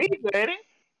best... Sweet, lady.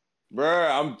 Bro,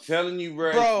 I'm telling you,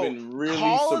 bro, it's been really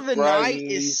Call of the Night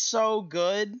is so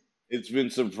good. It's been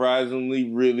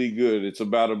surprisingly really good. It's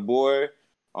about a boy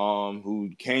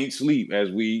who can't sleep,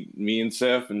 me and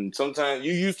Seth, and sometimes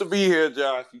you used to be here,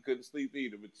 Josh. You couldn't sleep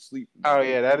either, but you sleep. Oh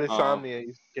yeah, that insomnia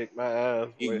used to kick my ass.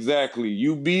 Boy. Exactly.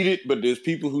 You beat it, but there's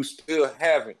people who still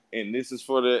haven't, and this is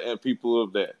for the people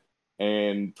of that.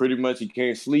 And pretty much he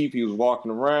can't sleep. He was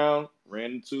walking around,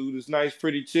 ran into this nice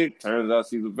pretty chick. Turns out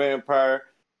she's a vampire.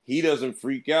 He doesn't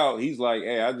freak out. He's like,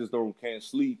 hey, I just can't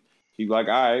sleep. She's like,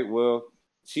 all right, well,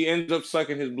 she ends up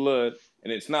sucking his blood,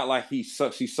 and it's not like she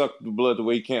sucked the blood the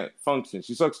way he can't function.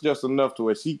 She sucks just enough to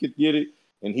where she could get it,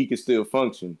 and he could still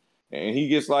function. And he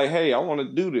gets like, hey, I want to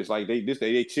do this.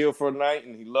 They chill for a night,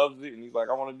 and he loves it, and he's like,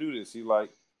 I want to do this. He's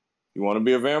like, you want to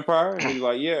be a vampire? And he's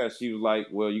like, yeah. She was like,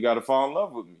 well, you got to fall in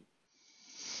love with me.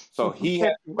 So he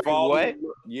has to fall in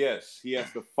love. Yes, he has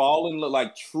to fall in love,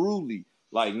 truly,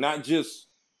 not just...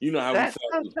 You know how that's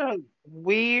such a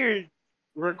weird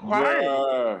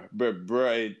requirement. But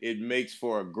it makes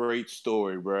for a great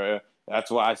story, bruh. That's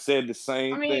why I said the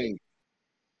same thing.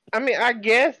 I mean, I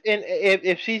guess, and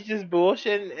if she's just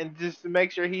bullshitting and just to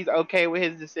make sure he's okay with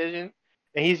his decision,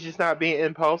 and he's just not being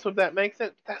impulsive, that makes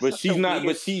it. But she's not.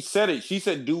 But she said it. She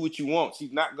said, "Do what you want."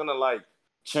 She's not gonna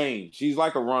change. She's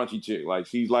like a raunchy chick.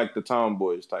 She's like the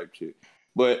tomboyish type chick.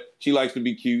 But she likes to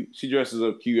be cute. She dresses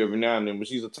up cute every now and then, but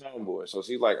she's a tomboy. So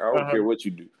she's like, I don't care what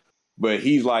you do. But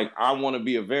he's like, I want to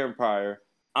be a vampire.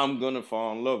 I'm going to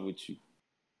fall in love with you.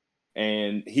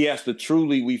 And he has to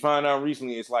truly, we find out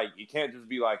recently, it's it can't just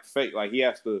be fake. He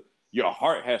has to, your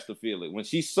heart has to feel it. When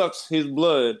she sucks his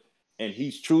blood and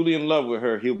he's truly in love with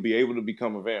her, he'll be able to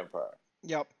become a vampire.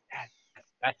 Yep.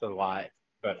 That's a lot.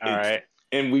 But all right.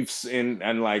 And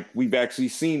we've actually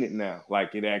seen it now.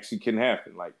 It actually can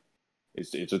happen.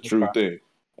 It's a true thing.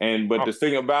 But the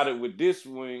thing about it with this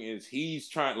wing is he's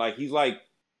trying he's like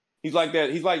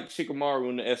that. He's like Shikamaru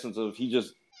in the essence of he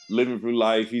just living through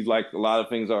life. He's like a lot of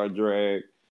things are a drag.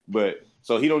 But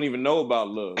so he don't even know about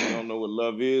love. He don't know what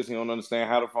love is. He don't understand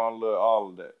how to fall in love, all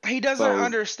of that. He doesn't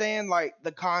understand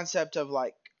the concept of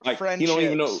friendships. He don't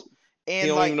even know.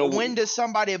 And when does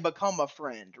somebody become a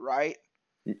friend, right?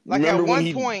 At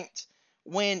one point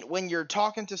when you're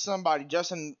talking to somebody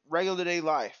just in regular day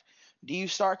life, do you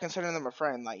start considering them a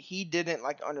friend? He didn't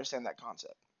understand that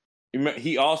concept.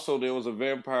 He also, there was a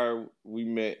vampire we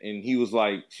met, and she was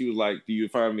like, do you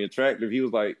find me attractive? He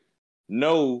was like,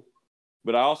 no,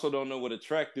 but I also don't know what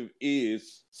attractive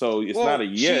is, so it's not a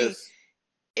yes.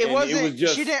 It was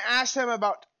just... She didn't ask him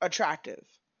about attractive.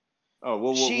 Oh,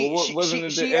 well, what wasn't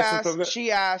it the essence of that?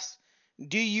 She asked,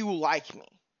 do you like me?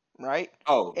 Right?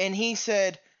 Oh. And he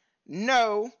said,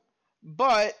 no,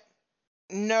 but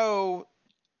no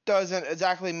doesn't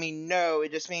exactly mean no.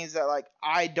 It just means that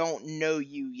I don't know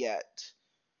you yet.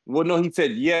 Well, no, he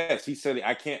said yes. He said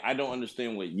I don't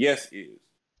understand what yes is.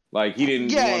 He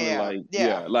didn't want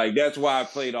to that's why I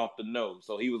played off the no.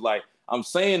 So he was like, I'm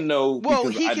saying no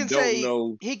because I don't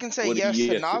know. He can say yes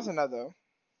to Nazuna though.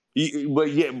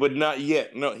 But not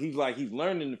yet. No, he's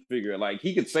learning to figure it.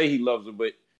 He could say he loves her,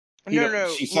 but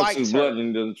she sucks his blood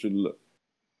and doesn't truly love.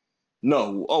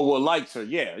 No. Oh, well, likes her.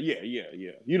 Yeah.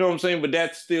 You know what I'm saying? But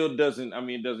that still doesn't. I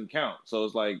mean, it doesn't count. So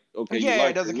it's like, okay, you Yeah, it like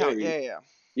her, doesn't count. Yeah.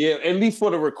 yeah. At least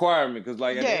for the requirement, because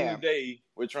like at the end Yeah. of the day,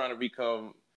 we're trying to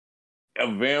become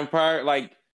a vampire.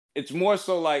 Like it's more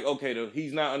so like, okay,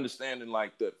 he's not understanding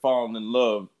like the falling in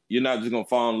love. You're not just gonna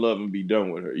fall in love and be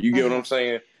done with her. You get what I'm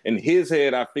saying? In his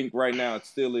head, I think right now it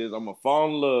still is. I'm gonna fall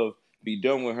in love, be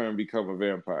done with her, and become a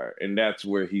vampire. And that's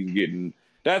where he's getting.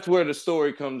 That's where the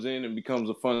story comes in and becomes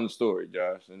a fun story,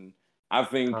 Josh. And I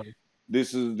think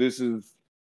this is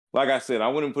like I said, I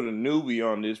wouldn't put a newbie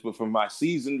on this, but for my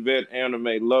seasoned vet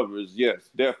anime lovers, yes,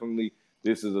 definitely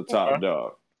this is a top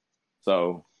dog.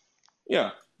 So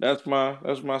yeah, that's my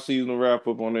seasonal wrap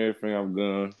up on everything I've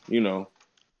done. You know,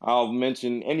 I'll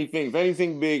mention anything if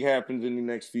anything big happens in the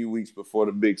next few weeks before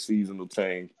the big seasonal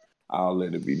change, I'll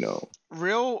let it be known.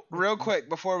 Real quick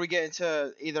before we get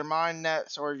into either mine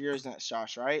next or yours next,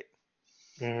 Josh, right?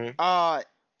 Mm-hmm.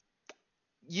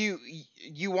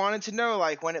 You wanted to know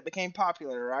like when it became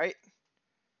popular, right?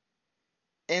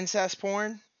 Incest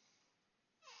porn,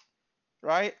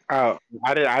 right? Oh,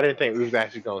 I didn't think we was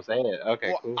actually gonna say it. Okay,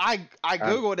 Well, cool. I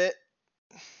googled it.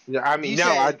 Yeah, I mean, You no,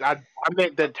 said, I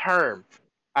meant the term.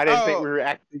 I didn't think oh, we were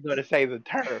actually gonna say the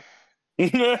term.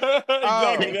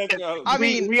 Exactly. That's I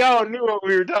mean, we all knew what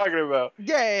we were talking about.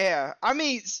 yeah. I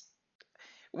mean,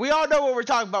 we all know what we're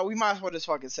talking about. We might as well just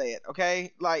fucking say it,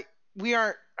 okay? Like we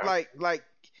aren't like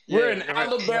we're Yeah, an go ahead.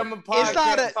 Alabama it's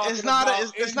not podcast a talking it's not a about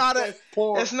incest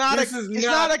porn. This is it's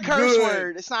not not a curse good.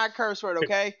 word. It's not a curse word,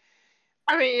 okay?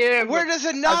 I mean, yeah, We're but just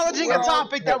acknowledging a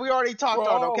topic that we already We're talked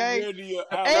on, okay? already an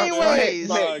go Alabama ahead, Anyways,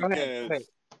 go podcast. ahead.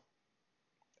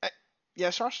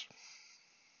 yes, Josh.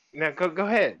 Now go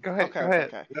ahead, Okay.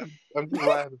 I'm just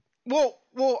laughing. Well,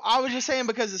 I was just saying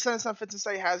because the sentence I'm fit to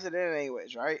say has it in it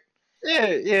anyways, right? Yeah.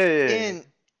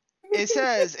 It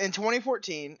says in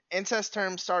 2014, incest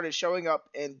terms started showing up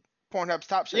in Pornhub's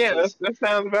top Yeah, searches. that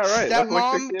sounds about right. That's like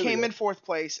 6 Stepmom years came ago. in fourth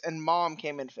place, and mom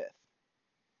came in fifth,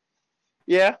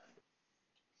 Yeah,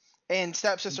 and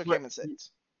stepsister but came in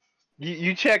sixth.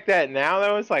 you check that now.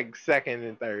 That was like second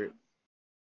and third.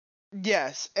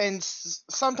 Yes, and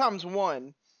sometimes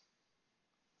one.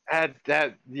 Yeah,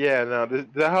 no,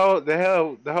 the whole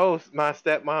my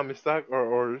stepmom is stuck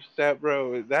or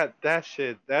stepbro, that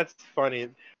shit, that's funny.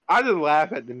 I just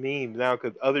laugh at the memes now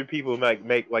because other people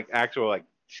make like actual like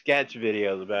sketch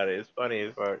videos about it. It's funny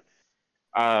as fuck.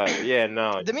 Yeah,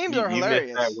 no, The memes are you missed that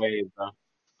hilarious. wave, bro.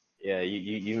 Yeah,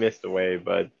 you missed the wave,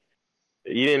 but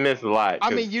you didn't miss a lot I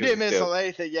because mean, you didn't it's miss still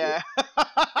anything, yeah.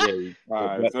 yeah, All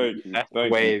right, thank you. that's the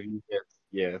wave you missed.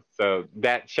 Yeah, so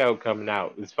that show coming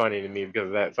out is funny to me because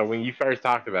of that. So when you first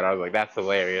talked about it, I was like, that's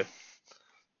hilarious.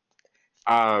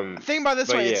 Think about it this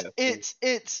But way: yeah,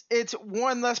 it's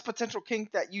one less potential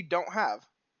kink that you don't have.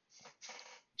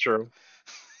 true.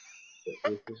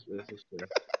 This is true.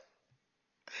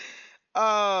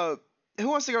 Who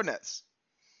wants to go next?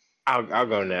 I'll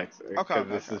go next because Okay.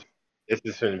 this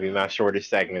is going to be my shortest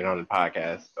segment on the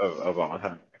podcast of all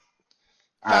time.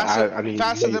 I mean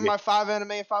Faster than my 5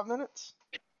 anime in 5 minutes.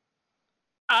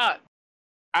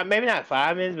 Maybe not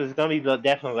 5 minutes, but it's going to be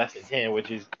definitely less than 10,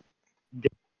 which is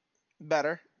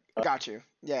Better. Got you.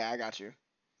 Yeah, I got you.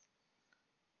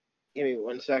 give me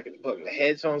 1 second to put my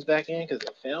headphones back in because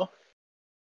I fell.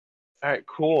 All right,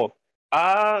 cool.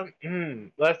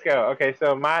 Let's go. Okay,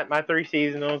 so my 3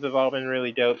 seasonals have all been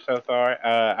really dope so far.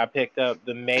 I picked up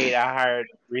the maid I hired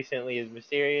recently is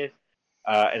Mysterious,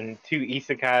 and 2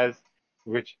 isekais,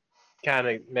 which kind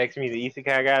of makes me the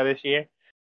isekai guy this year,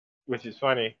 which is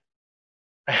funny.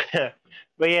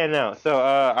 But yeah, no. So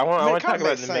I want to talk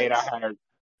about the maid I hired.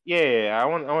 Yeah, I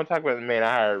want to talk about the maid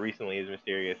I hired recently is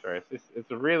Mysterious first. It's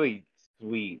a really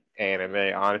sweet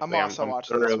anime. Honestly, I'm also I'm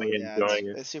watching this thoroughly one. Yeah, enjoying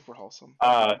it. it's super wholesome.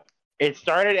 It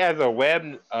started as a web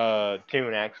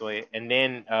tune actually, and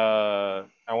then I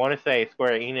want to say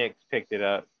Square Enix picked it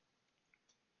up,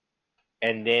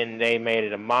 and then they made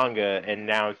it a manga, and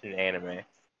now it's an anime.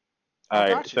 All right,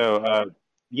 Got you. so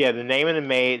yeah, the name of the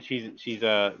maid, she's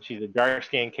a dark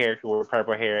skinned character with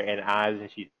purple hair and eyes, and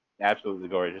she's absolutely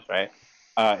gorgeous, right?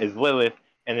 Is Lilith,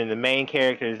 and then the main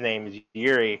character's name is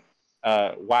Yuri,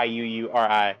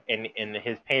 Yuuri, and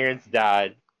his parents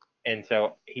died, and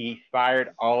so he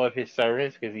fired all of his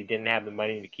servants because he didn't have the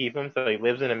money to keep them. So he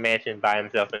lives in a mansion by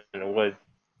himself in the woods,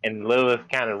 and Lilith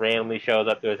kind of randomly shows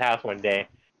up to his house one day.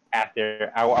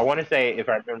 After I want to say, if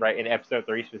I remember right, in episode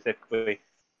 3 specifically,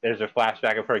 there's a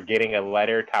flashback of her getting a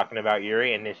letter talking about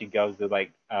Yuri, and then she goes to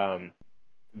like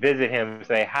visit him and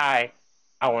say, "Hi,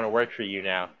 I want to work for you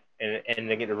now." And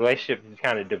the relationship just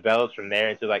kind of develops from there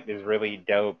into like this really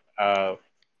dope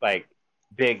like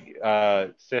big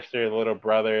sister, little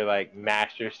brother, like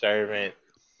master servant,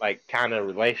 like kind of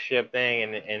relationship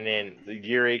thing, and then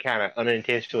Yuri kind of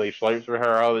unintentionally flirts with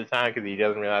her all the time because he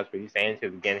doesn't realize what he's saying.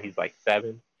 Because again, he's like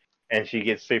 7, and she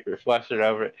gets super flustered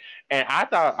over it. And I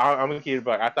thought I'm gonna keep it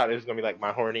back. I thought it was gonna be like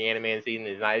my horny anime season.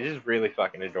 It's not. It's just really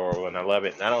fucking adorable, and I love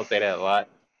it. And I don't say that a lot,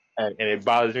 and it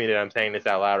bothers me that I'm saying this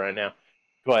out loud right now,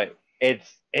 but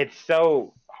it's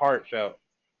so heartfelt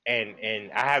and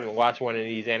I haven't watched one of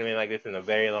these anime like this in a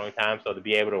very long time. So to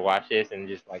be able to watch this and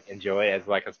just like enjoy it as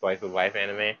like a slice of life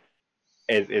anime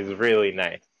is really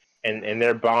nice. And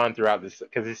their bond throughout this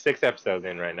because it's 6 episodes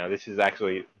in right now. This is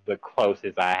actually the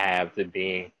closest I have to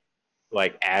being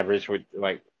like average with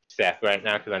like Seth right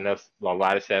now because I know a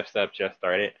lot of Seth stuff just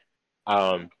started.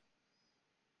 Um,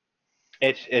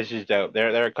 it's just dope.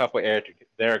 There are a couple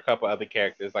other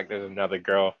characters. Like there's another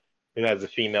girl who has a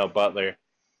female butler,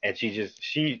 and she's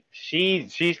the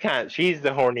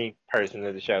horny person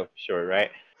of the show for sure,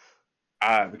 right?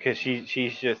 Because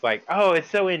she's just like, oh, it's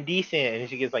so indecent, and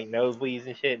she gets like nosebleeds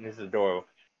and shit, and it's adorable.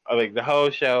 Like the whole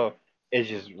show is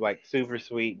just like super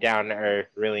sweet, down to earth,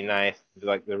 really nice.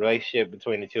 Like the relationship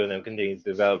between the two of them continues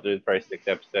to develop through the first 6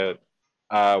 episodes.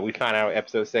 We found out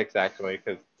episode 6 actually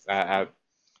because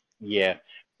yeah,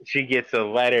 she gets a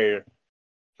letter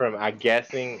from I'm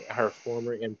guessing her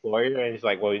former employer, and she's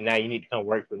like, "Well, now you need to come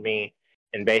work for me."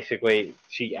 And basically,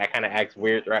 I kind of acts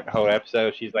weird throughout the whole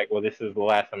episode. She's like, "Well, this is the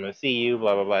last I'm gonna see you,"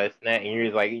 blah blah blah, this and that. And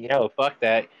you're like, fuck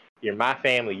that. You're my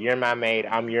family. You're my maid.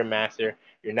 I'm your master.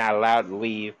 You're not allowed to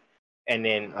leave. And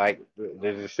then like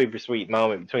there's a super sweet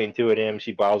moment between the two of them.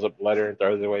 She balls up the letter and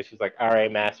throws it away. She's like, "All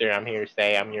right, master, I'm here to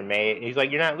stay. I'm your maid." And he's like,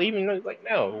 "You're not leaving?" And he's like,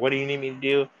 "No. What do you need me to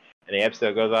do?" And the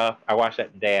episode goes off. I watched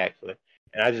that today actually,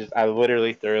 and I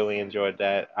literally thoroughly enjoyed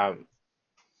that. I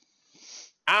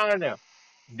don't know.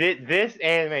 This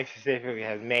anime specifically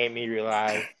has made me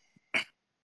realize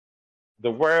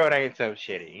the world ain't so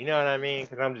shitty. You know what I mean?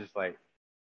 Because I'm just like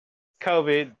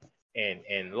COVID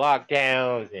and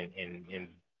lockdowns and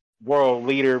world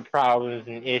leader problems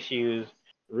and issues.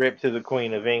 Rip to the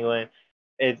Queen of England.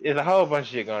 It's a whole bunch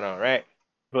of shit going on, right?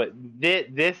 But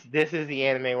this is the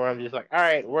anime where I'm just like, all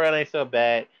right, world ain't so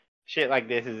bad. Shit like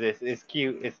this is this. It's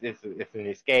cute. It's an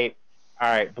escape. All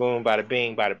right, boom, bada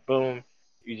bing, bada boom.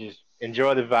 You just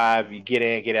enjoy the vibe. You get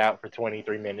in, get out for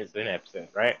 23 minutes an episode,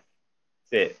 right?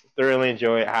 That's it. Thoroughly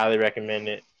enjoy it. Highly recommend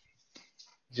it.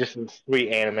 Just some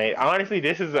sweet anime. Honestly,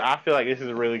 I feel like this is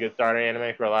a really good starter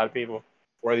anime for a lot of people,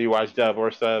 whether you watch dub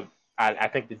or sub. I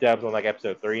think the dub's on like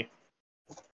episode 3.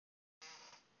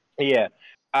 Yeah.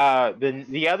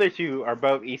 The other two are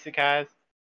both isekais.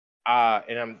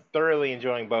 And I'm thoroughly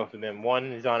enjoying both of them.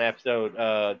 One is on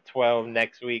episode 12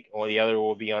 next week, while the other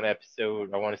will be on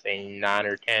episode, I want to say 9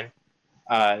 or 10.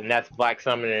 And that's Black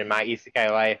Summoner in My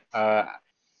Isekai Life.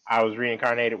 I was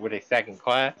reincarnated with a second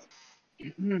class.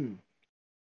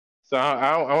 So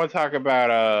I want to talk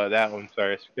about that one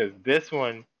first, because this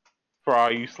one, for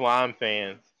all you slime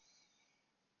fans,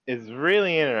 is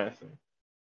really interesting.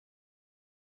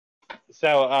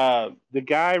 So the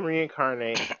guy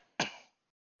reincarnates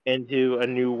into a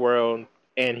new world,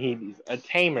 and he's a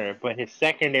tamer, but his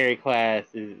secondary class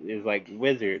is like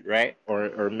wizard, right?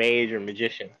 Or mage or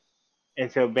magician.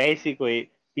 And so basically,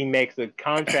 he makes a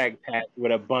contract pact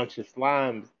with a bunch of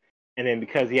slimes, and then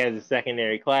because he has a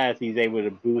secondary class, he's able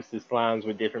to boost the slimes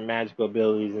with different magical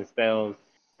abilities and spells,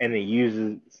 and then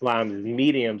uses slimes as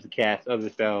mediums to cast other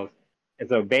spells. And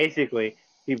so basically,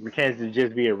 he pretends to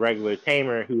just be a regular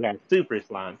tamer who has super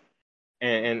slime,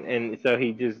 and so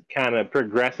he just kind of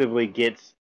progressively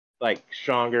gets like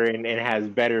stronger and has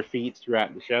better feats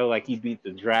throughout the show. Like he beats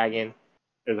the dragon.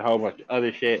 There's a whole bunch of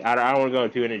other shit. I don't want to go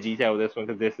into any detail with this one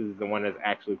because this is the one that's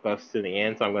actually close to the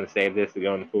end. So I'm going to save this to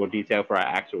go into full detail for our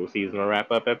actual seasonal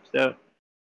wrap up episode.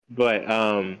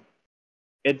 But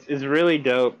it's really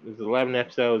dope. There's 11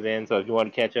 episodes in, so if you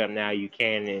want to catch up now, you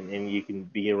can, and you can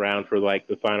be around for like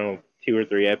the final 2 or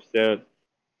 3 episodes.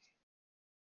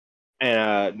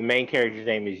 And the main character's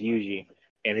name is Yuji,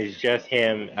 and it's just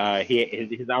him.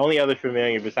 His only other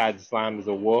familiar besides the slime is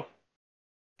a wolf,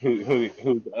 who's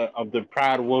of the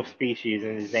proud wolf species,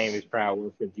 and his name is Proud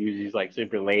Wolf because Yuji's like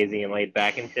super lazy and laid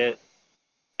back and shit.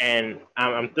 And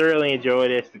I'm thoroughly enjoying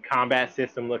this. The combat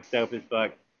system looks dope as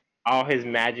fuck. All his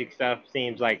magic stuff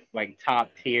seems like top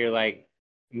tier, like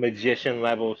magician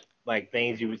levels, like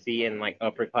things you would see in like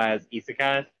upper class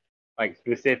isekais, like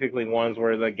specifically ones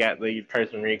where the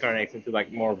person reincarnates into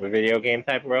like more of a video game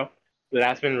type world. So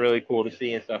that's been really cool to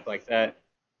see and stuff like that.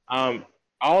 Um,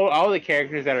 all the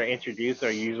characters that are introduced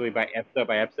are usually by episode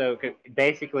by episode. Cause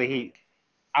basically,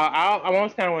 I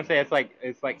almost kind of want to say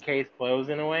it's like case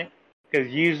closed in a way, because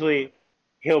usually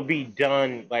he'll be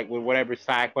done like with whatever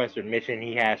side quest or mission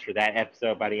he has for that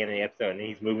episode by the end of the episode, and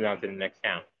he's moving on to the next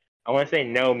town. I want to say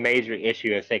no major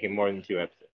issue has taken more than 2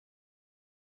 episodes,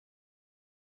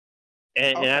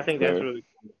 and I think that's really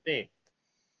cool to see.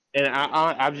 And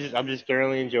I've just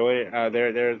thoroughly enjoyed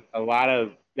it.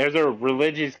 There's a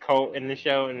religious cult in the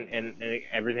show, and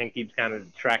everything keeps kind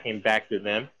of tracking back to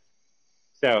them.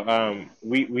 So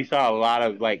we saw a lot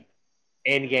of like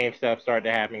end game stuff start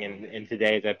to happen in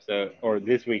today's episode or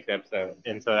this week's episode,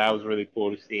 and so that was really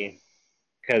cool to see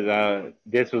because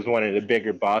this was one of the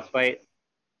bigger boss fights,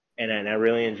 and I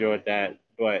really enjoyed that.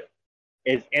 But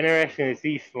it's interesting to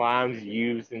see slimes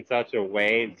used in such a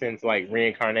way since like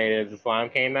Reincarnated as a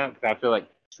Slime came out, because I feel like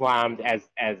slimes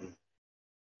as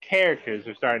characters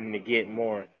are starting to get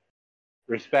more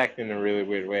respect in a really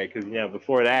weird way, because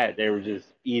before that they were just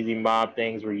easy mob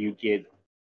things where you get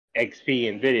XP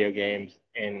in video games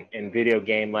and video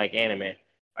game like anime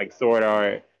like Sword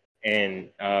Art and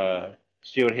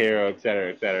Shield Hero,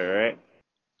 etc., right?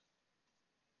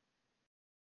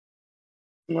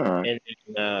 Right.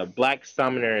 And Black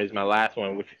Summoner is my last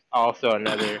one, which is also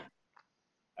another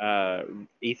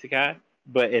isekai.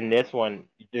 But in this one,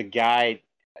 the guy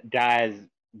dies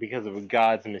because of a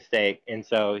god's mistake, and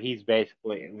so he's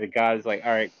basically the god is like,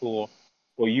 all right, cool.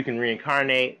 Well, you can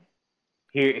reincarnate.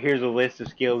 Here's a list of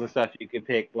skills and stuff you can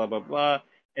pick. Blah blah blah.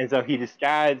 And so he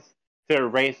decides to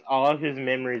erase all of his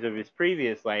memories of his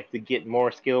previous life to get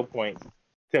more skill points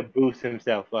to boost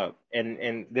himself up.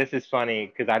 And this is funny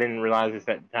because I didn't realize this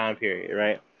at the time period,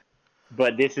 right?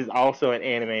 But this is also an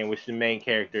anime in which the main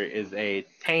character is a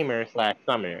tamer slash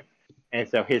summoner, and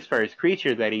so his first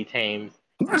creature that he tames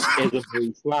is a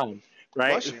blue slime,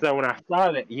 right? So when I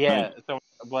saw that, yeah, so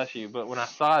bless you. But when I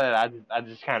saw that, I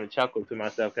just kind of chuckled to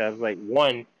myself because I was like,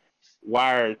 one,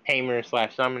 why are tamer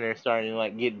slash summoner starting to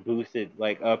like get boosted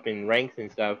like up in ranks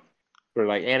and stuff for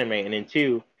like anime? And then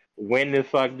two, when the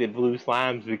fuck did blue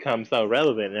slimes become so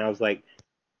relevant? And I was like,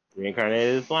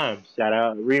 reincarnated slime. Shout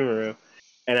out Rimuru.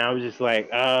 And I was just like,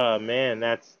 oh man,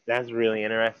 that's really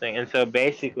interesting. And so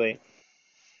basically,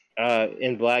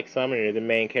 in Black Summoner, the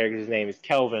main character's name is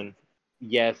Kelvin.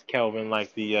 Yes, Kelvin,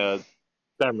 like the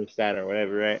thermostat or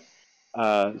whatever, right?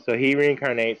 So he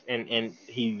reincarnates and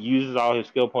he uses all his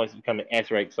skill points to become an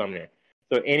S-rank summoner.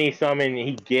 So any summon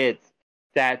he gets,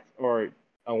 stats or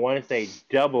I want to say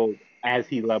doubled as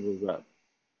he levels up.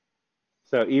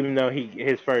 So even though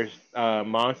his first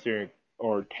monster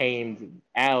or tamed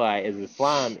ally is a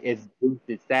slime, its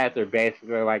boosted stats are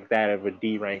basically like that of a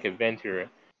D rank adventurer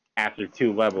after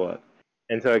 2 level up.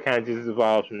 And so it kind of just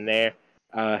evolves from there.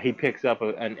 He picks up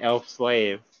an elf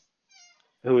slave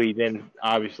who he then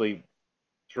obviously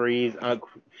freeze,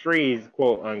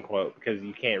 quote unquote, because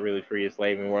you can't really free a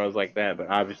slave in worlds like that. But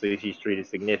obviously she's treated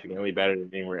significantly better than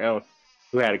anywhere else.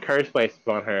 Who had a curse placed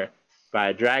upon her by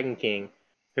a dragon king,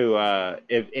 who,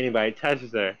 if anybody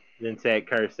touches her, then said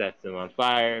curse sets them on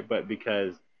fire. But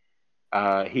because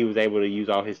he was able to use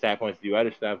all his stat points to do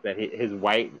other stuff, that his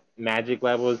white magic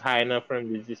level is high enough for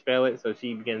him to dispel it. So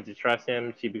she begins to trust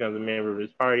him. She becomes a member of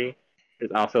his party.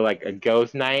 There's also like a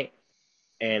ghost knight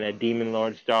and a demon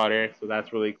lord's daughter, so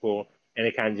that's really cool. And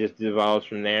it kind of just devolves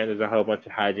from there. There's a whole bunch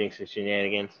of hijinks and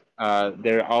shenanigans.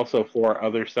 There are also 4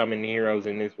 other summoned heroes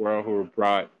in this world who were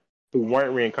brought, who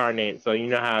weren't reincarnated. So you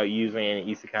know how usually in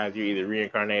isekais you're either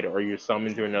reincarnated or you're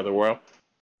summoned to another world.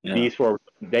 Yeah. These 4,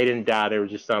 they didn't die; they were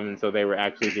just summoned, so they were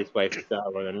actually displaced to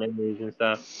start with their memories and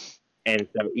stuff. And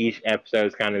so each episode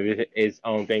is kind of its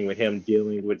own thing with him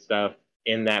dealing with stuff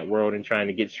in that world and trying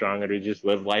to get stronger to just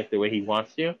live life the way he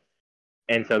wants to.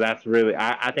 And so that's really,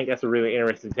 I think that's a really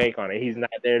interesting take on it. He's not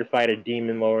there to fight a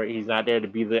demon lord. He's not there to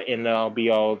be the end all be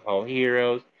all of all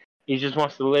heroes. He just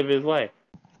wants to live his life.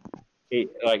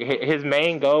 His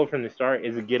main goal from the start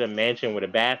is to get a mansion with a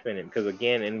bath in it. Because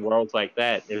again, in worlds like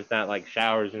that, there's not like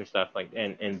showers and stuff like,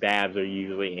 and baths are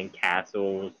usually in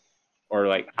castles or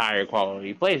like higher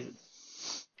quality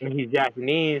places. And he's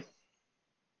Japanese,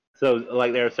 so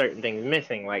like there are certain things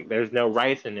missing. Like there's no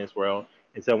rice in this world.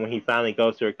 And so when he finally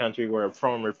goes to a country where a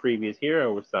former previous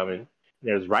hero was summoned,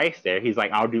 there's rice there. He's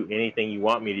like, I'll do anything you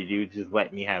want me to do, just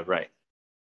let me have rice.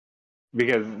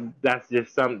 Because that's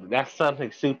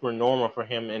something super normal for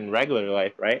him in regular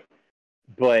life, right?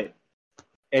 But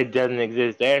it doesn't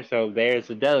exist there, so there's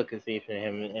a delicacy for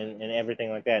him and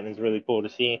everything like that, and it's really cool to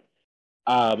see.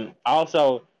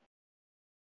 Also,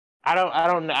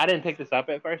 I didn't pick this up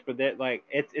at first, but like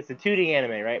it's a 2D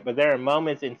anime, right? But there are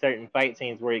moments in certain fight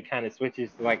scenes where it kind of switches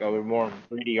to like a more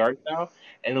 3D art style,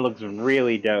 and it looks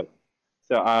really dope.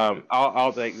 So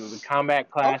all the combat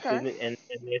class in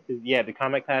this is, yeah, the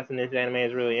combat class in this anime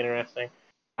is really interesting.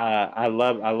 I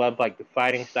love like the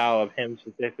fighting style of him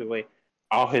specifically.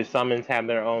 All his summons have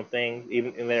their own things,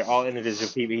 even and they're all individual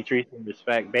people. He treats them with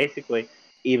respect. Basically,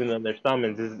 even though they're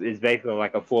summons, is basically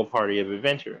like a full party of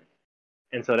adventure,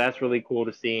 and so that's really cool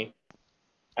to see.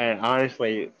 And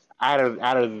honestly, out of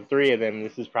the three of them,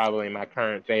 this is probably my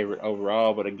current favorite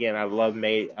overall. But again, I love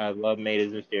Maid as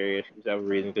Mysterious for several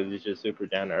reasons because it's just super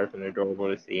down to earth and adorable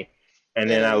to see. And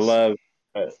then I Is love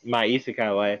my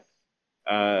Isekai life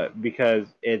because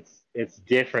it's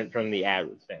different from the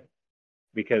average thing.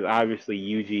 Because obviously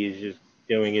Yuji is just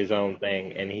doing his own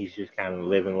thing and he's just kind of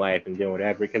living life and doing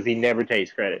whatever because he never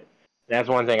takes credit. That's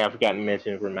one thing I forgot to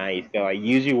mention for my Isekai. Like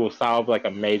Yuji will solve like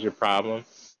a major problem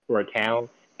for a town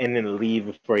and then leave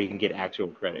before he can get actual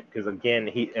credit. Because again,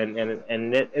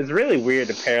 it's really weird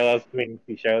the parallels between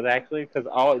these two shows actually. Because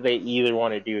all they either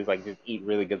want to do is like just eat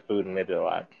really good food and live their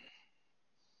life.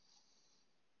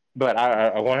 But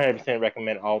I 100%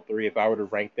 recommend all three. If I were to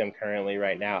rank them currently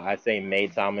right now, I'd say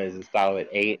Maid Sama is a solid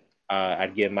 8.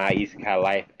 I'd give My Isekai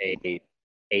Life a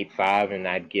 8.5, and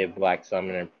I'd give Black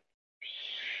Summoner.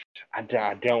 I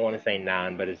don't want to say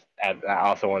 9, but I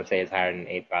also want to say it's higher than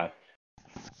 8.5.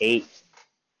 8,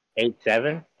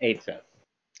 8.7, 8.7.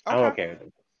 I'm okay. okay with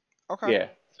it. Okay. Yeah.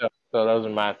 So those are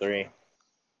my three.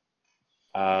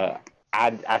 I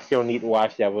still need to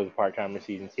watch Devil's Part-Timer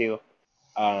season 2.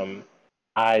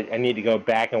 I need to go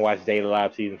back and watch Daily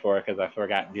Live season 4 because I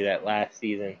forgot to do that last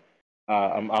season.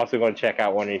 I'm also going to check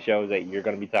out one of the shows that you're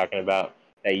going to be talking about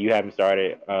that you haven't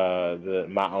started, the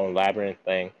My Own Labyrinth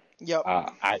thing. Yep.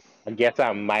 I guess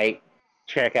I might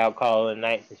check out Call of the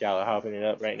Night since y'all are hopping it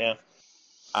up right now.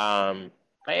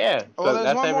 But yeah, Well, so there's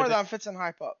that's one more everything. that fits in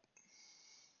hype up.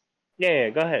 Yeah,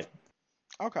 go ahead.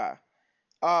 Okay.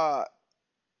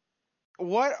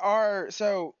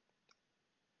 So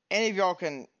any of y'all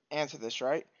can answer this,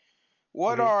 right?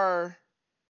 What Mhm.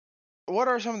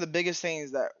 are some of the biggest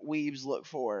things that weebs look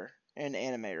for in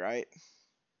anime, right?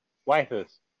 Waifus.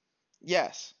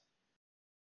 Yes.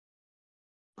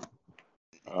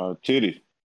 Titty.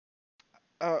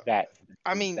 That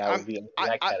I mean, that would be under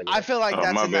that I category. feel like Oh,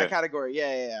 that's my in that bad. category.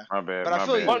 Yeah. My bad. But I My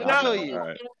feel bad. you. Well, I My feel bad. you. All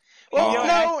right. Well, no,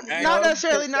 not No,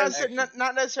 necessarily, Action.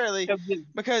 not necessarily,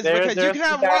 because there you are can some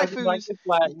have guys who like waifus. this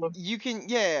platinum. You can,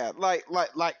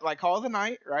 like Call of the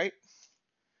Night, right?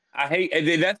 I hate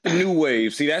that's the new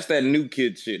wave. See, that's that new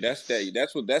kid shit. That's that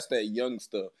young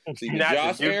stuff. See, the Not the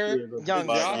Josh Duke era, is a the Young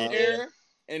fuck, Josh stuff. yeah. era,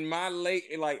 in my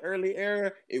early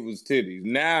era, it was titties.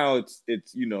 Now it's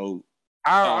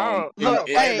I Look,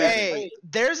 everything.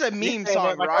 there's a you meme saying song,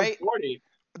 that like I'm right? 40.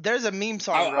 There's a meme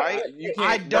song, right? You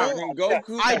I can't don't, fucking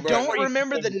Goku, I bro. don't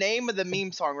remember the name of the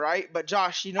meme song, right? But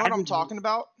Josh, you know I what I'm just, talking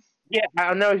about? yeah,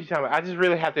 I know what you're talking about. I just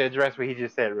really have to address what he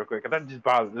just said real quick, because that just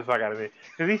bothers the fuck out of me.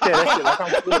 Because he said that shit like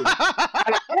I'm 40.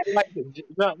 I don't like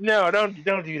the, no, don't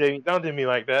do that. Don't do me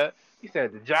like that. He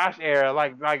said the Josh era,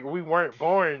 like we weren't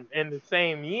born in the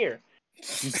same year.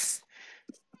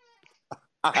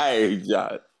 Hey,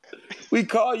 Josh. We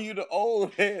call you the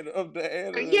old head of the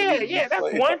anime Yeah, that's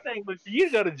play. one thing. But for you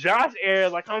to go to Josh era,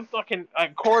 like I'm fucking a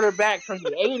quarterback from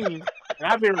the '80s, and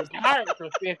I've been retired for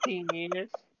 15 years.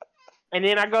 And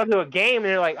then I go to a game and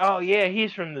they're like, "Oh yeah,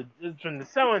 he's from the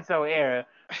so and so era."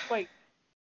 Like,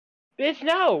 bitch,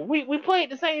 no, we played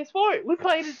the same sport. We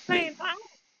played at the same time.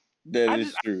 That I is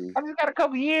just true. I just got a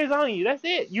couple years on you. That's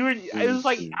it. You were. That It was is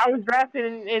like true. I was drafted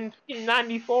in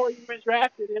 '94. You were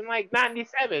drafted in like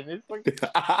 '97. It's like that's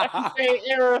the same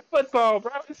era of football,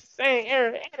 bro. It's the same era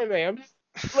of anime. I'm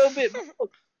just a little bit.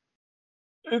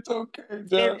 It's okay,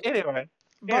 Josh. Anyway,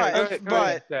 but That's go fair.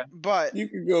 ahead, Seth. but You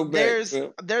can go back, there's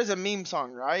Phil. there's a meme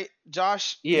song, right?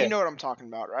 Josh, you Yeah, know what I'm talking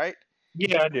about, right?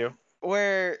 yeah, I do.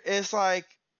 Where it's like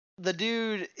the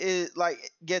dude is like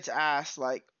gets asked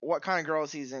like what kind of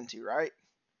girls he's into, right?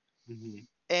 Mm-hmm.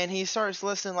 And he starts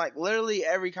listing like literally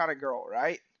every kind of girl,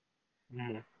 right?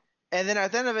 Mm-hmm. And then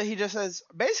at the end of it, he just says,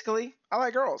 basically, I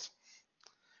like girls,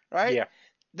 right? Yeah.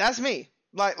 That's me.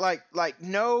 Like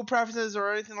no preferences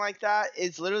or anything like that.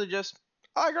 It's literally just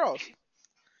I like girls.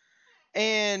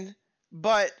 And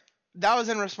but that was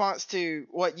in response to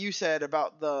what you said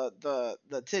about the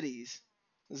titties,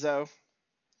 Zoe.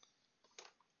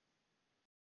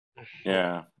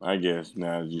 Yeah, I guess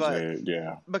now that you But say it,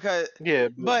 yeah. because Yeah,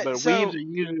 but but weebs so are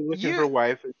usually looking you for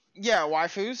wife. yeah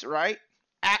waifus, right?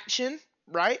 Action,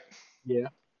 right? Yeah.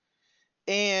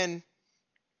 And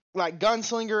like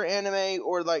gunslinger anime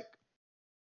or like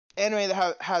anime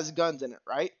that has guns in it,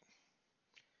 right?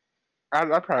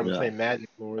 I'd probably Yeah. say magic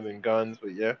more than guns,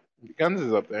 but yeah, guns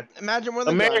is up there. Imagine more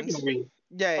than American guns. weed,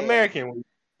 Yeah. American weed,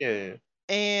 yeah.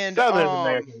 And Southern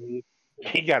American weed.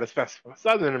 You gotta specify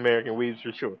Southern American weeds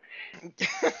for sure.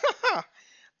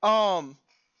 um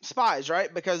spies,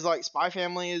 right? Because like Spy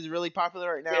Family is really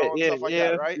popular right now and stuff like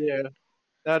that, right? Yeah.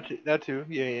 That too.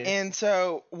 Yeah. And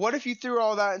so, what if you threw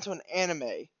all that into an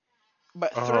anime,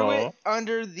 but threw it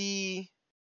under the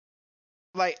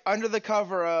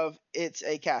cover of it's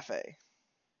a cafe?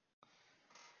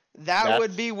 That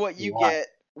would be what you get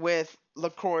with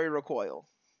LaCroix Recoil.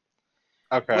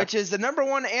 Okay. Which is the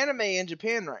 #1 anime in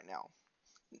Japan right now.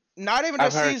 Not even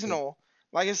just seasonal.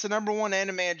 Like, it's the #1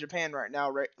 anime in Japan right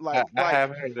now, right? I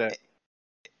have heard that.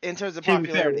 In terms of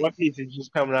popularity. One Piece is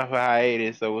just coming off a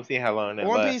hiatus, so we'll see how long that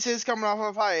lasts. One Piece is coming off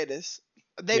of hiatus.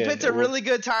 They picked a really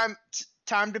good time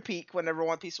to peak whenever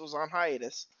One Piece was on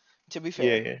hiatus, to be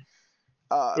fair.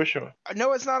 Yeah. For sure.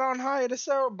 No, it's not on hiatus,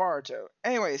 though. Baruto.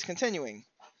 Anyways, continuing.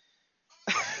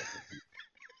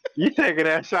 You taking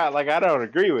that shot like I don't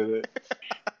agree with it.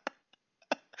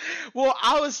 Well,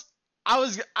 I was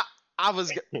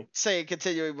saying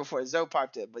continuing before Zoe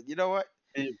piped in, but you know what?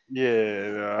 I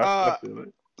feel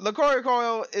it. LaCroix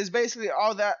Recoil is basically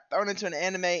all that thrown into an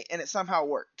anime, and it somehow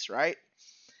works, right?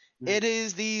 Mm-hmm. It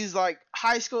is these like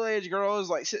high school age girls,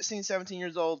 like 16, 17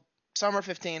 years old, some are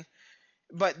 15,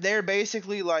 but they're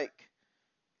basically like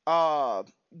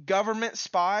government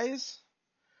spies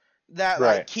that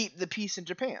like keep the peace in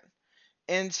Japan.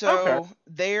 And so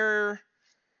they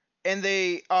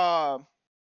not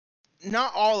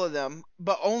all of them,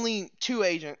 but only 2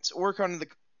 agents work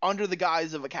under the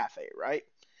guise of a cafe, right?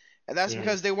 And that's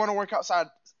because they want to work outside,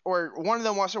 or one of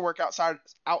them wants to work outside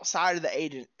of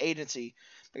the agency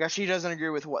because she doesn't agree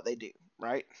with what they do,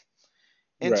 right?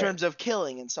 In terms of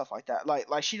killing and stuff like that.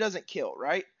 Like she doesn't kill,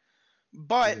 right?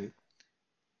 But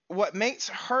what makes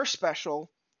her special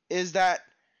is that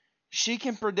she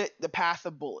can predict the path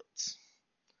of bullets.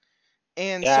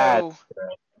 And so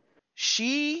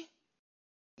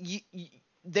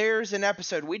there's an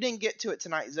episode. We didn't get to it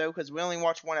tonight, Zoe, because we only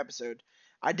watched 1 episode.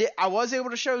 I was able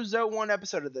to show Zoe 1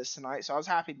 episode of this tonight, so I was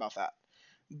happy about that.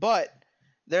 But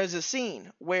there's a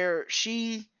scene where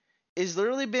she is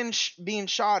literally being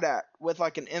shot at with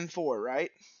like an M4, right?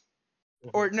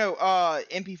 Or no,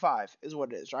 MP5 is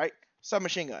what it is, right?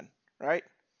 Submachine gun, right?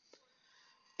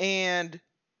 And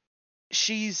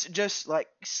she's just like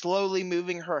slowly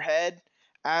moving her head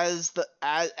as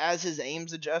his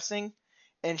aim's adjusting,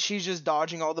 and she's just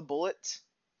dodging all the bullets.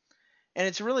 And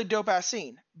it's a really dope ass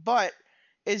scene. But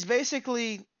it's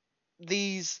basically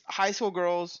these high school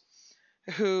girls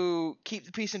who keep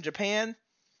the peace in Japan,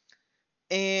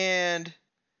 and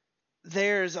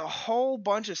there's a whole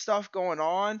bunch of stuff going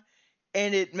on,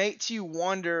 and it makes you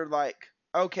wonder, like,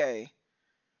 okay,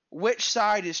 which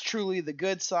side is truly the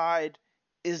good side?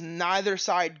 Is neither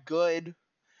side good?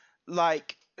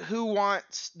 Like, who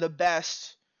wants the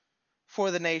best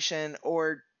for the nation,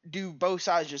 or do both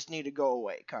sides just need to go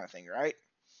away, kind of thing, right?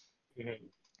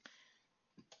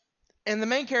 And the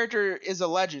main character is a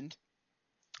legend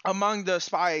among the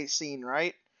spy scene,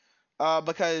 right?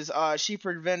 Because she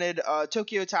prevented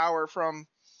Tokyo Tower from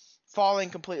falling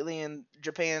completely in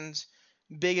Japan's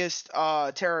biggest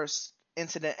terrorist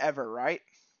incident ever, right?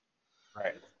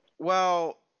 Right.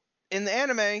 Well, in the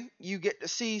anime, you get to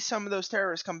see some of those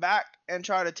terrorists come back and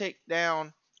try to take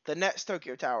down the next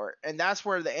Tokyo Tower, and that's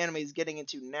where the anime is getting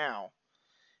into now.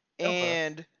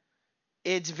 And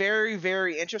it's very,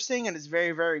 very interesting, and it's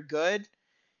very, very good.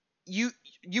 You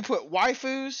put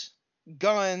waifus,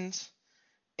 guns,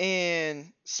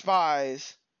 and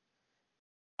spies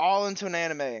all into an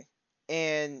anime,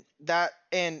 and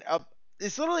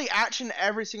it's literally action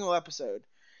every single episode,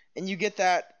 and you get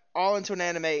that all into an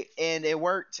anime, and it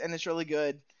works, and it's really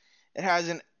good. It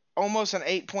has almost an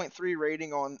 8.3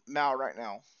 rating on Mal right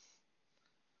now.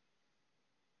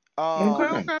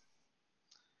 Okay.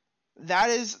 That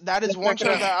is one show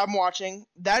that I'm watching.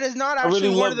 That is not actually I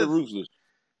really love the ruthless.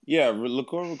 Yeah,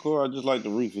 LaCroix, I just like the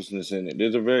ruthlessness in it.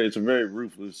 It's a very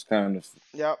ruthless kind of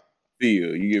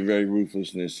feel. You get very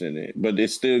ruthlessness in it, but it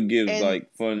still gives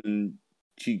like fun,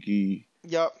 cheeky,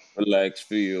 relaxed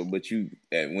feel. But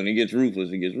when it gets ruthless,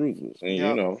 and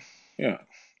you know,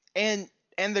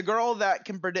 And the girl that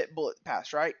can predict bullet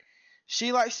paths, right?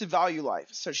 She likes to value life,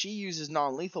 so she uses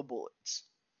non-lethal bullets.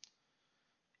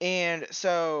 And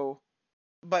so,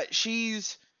 but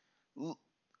she's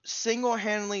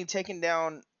single-handedly taken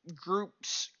down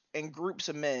groups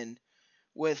of men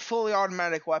with fully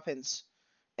automatic weapons,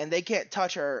 and they can't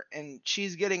touch her, and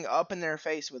she's getting up in their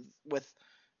face with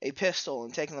a pistol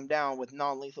and taking them down with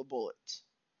non-lethal bullets.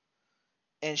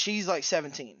 And she's like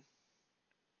 17.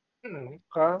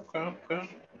 Okay.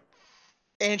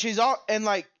 And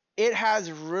like, it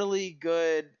has really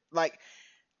good, like,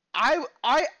 I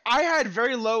had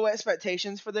very low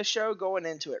expectations for this show going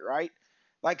into it, right?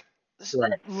 Like,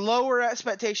 Right. lower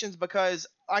expectations because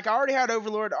like I already had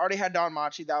Overlord, I already had Don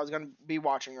Machi that I was gonna be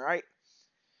watching, right?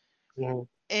 Mm-hmm.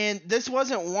 And this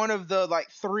wasn't one of the like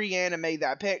 3 anime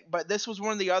that I picked, but this was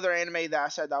one of the other anime that I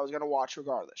said that I was gonna watch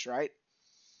regardless, right?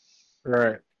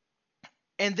 Right.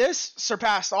 And this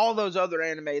surpassed all those other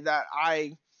anime that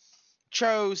I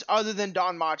chose other than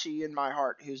Don Machi in my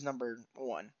heart, who's number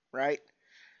 1, right?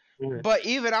 Mm-hmm. But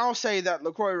even I'll say that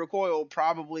LaCroix Recoil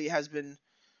probably has been,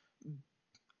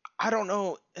 I don't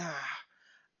know,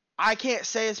 I can't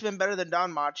say it's been better than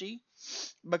Don Machi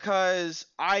because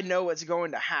I know what's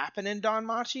going to happen in Don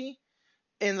Machi,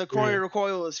 and LaCroix Mm-hmm.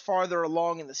 Recoil is farther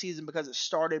along in the season because it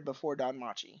started before Don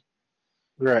Machi.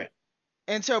 Right.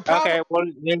 And so probably Okay, well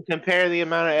then compare the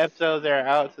amount of episodes that are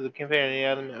out to the comparing the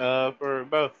other for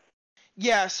both.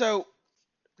 yeah, so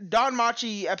Don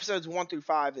Machi episodes 1 through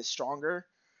 5 is stronger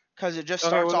because it just Okay,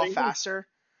 starts well there off you go. faster.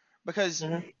 Because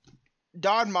Mm-hmm.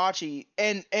 Don Machi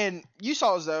and you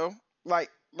saw as though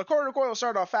like LaCroix Recoil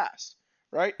started off fast,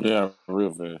 right? Yeah,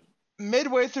 real fast.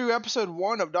 Midway through episode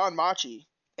 1 of Don Machi,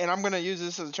 and I'm gonna use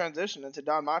this as a transition into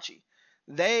Don Machi.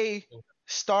 They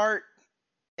start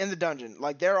in the dungeon,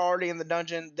 like they're already in the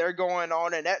dungeon. They're going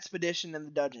on an expedition in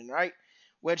the dungeon, right?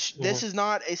 Which this is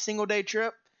not a single day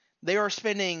trip. They are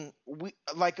spending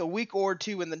like a week or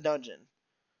 2 in the dungeon,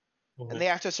 Mm-hmm. and they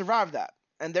have to survive that.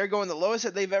 And they're going the lowest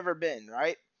that they've ever been,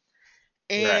 right?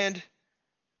 Right. And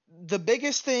the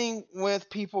biggest thing with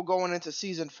people going into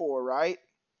season 4, right,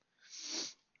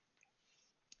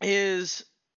 is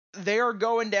they are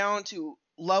going down to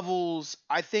levels,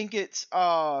 I think it's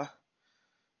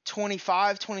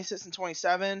 25, 26, and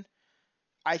 27.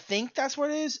 I think that's what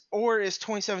it is, or is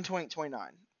 27, 28,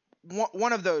 29.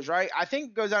 One of those, right? I think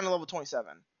it goes down to level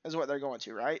 27 is what they're going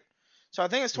to, right? So I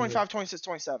think it's 25, 26,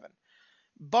 27.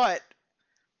 But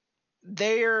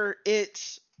there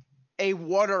it's a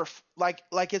water like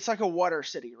it's like a water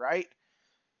city, right?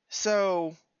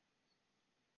 So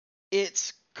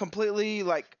it's completely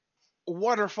like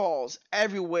waterfalls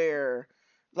everywhere.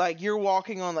 Like you're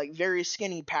walking on like very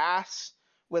skinny paths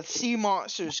with sea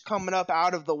monsters coming up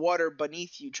out of the water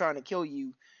beneath you trying to kill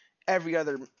you every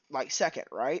other like second,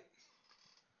 right?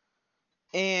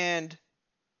 And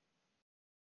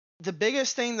the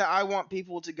biggest thing that I want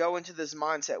people to go into this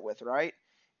mindset with, right,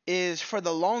 is for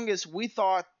the longest we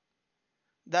thought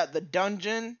that the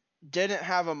dungeon didn't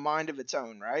have a mind of its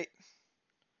own, right?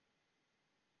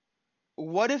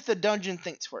 What if the dungeon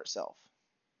thinks for itself,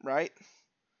 right?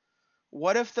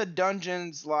 What if the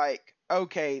dungeon's like,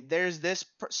 okay, there's this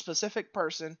specific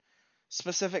person,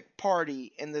 specific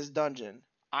party in this dungeon.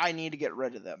 I need to get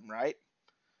rid of them, right?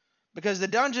 Because the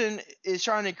dungeon is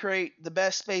trying to create the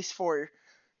best space for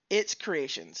its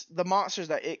creations, the monsters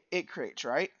that it creates,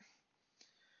 right?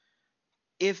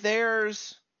 If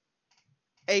there's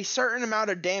a certain amount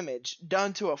of damage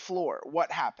done to a floor,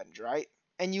 what happens, right?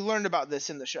 And you learned about this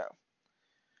in the show.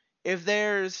 If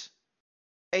there's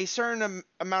a certain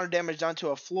amount of damage done to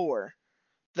a floor,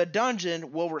 the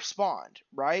dungeon will respond,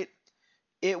 right?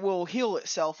 It will heal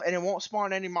itself and it won't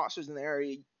spawn any monsters in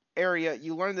the area.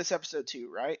 You learned this episode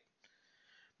 2, right?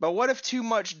 But what if too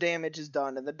much damage is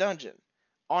done in the dungeon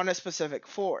on a specific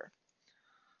floor?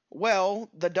 Well,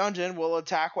 the dungeon will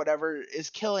attack whatever is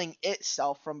killing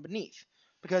itself from beneath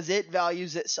because it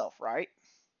values itself, right?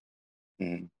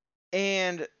 Mm-hmm.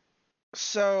 And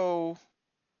so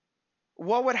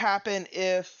what would happen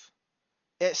if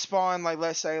it spawned, like,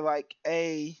 let's say, like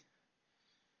a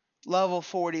level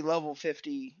 40, level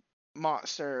 50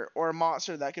 monster, or a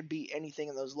monster that could beat anything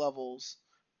in those levels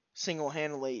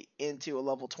single-handedly into a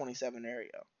level 27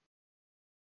 area?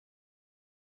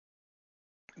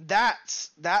 That's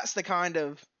the kind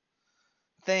of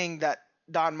thing that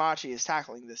Don Machi is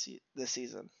tackling this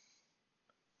season,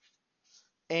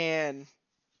 and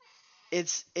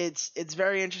it's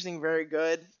very interesting, very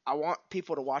good. I want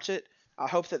people to watch it. I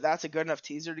hope that that's a good enough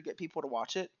teaser to get people to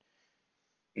watch it.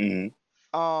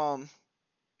 Mm-hmm.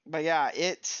 But yeah,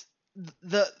 it's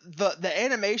the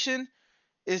animation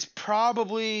is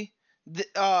probably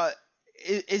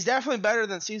is definitely better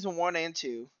than season 1 and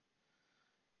 2.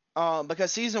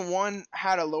 Because season 1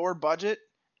 had a lower budget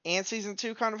and season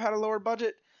 2 kind of had a lower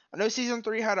budget. I know season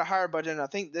 3 had a higher budget, and I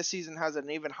think this season has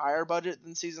an even higher budget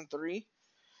than season 3.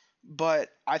 But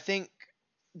I think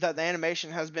that the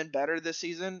animation has been better this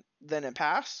season than in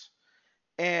past.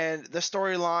 And the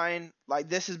storyline, like,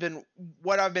 this has been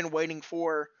what I've been waiting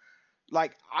for.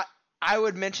 Like, I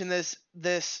would mention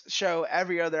this show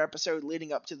every other episode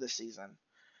leading up to this season.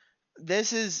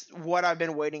 This is what I've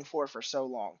been waiting for so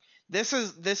long. This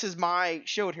is my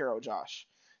Shield Hero, Josh.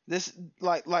 This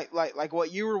like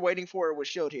what you were waiting for was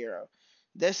Shield Hero.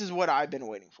 This is what I've been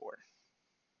waiting for.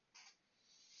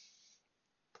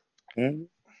 Mm-hmm.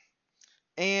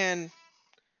 And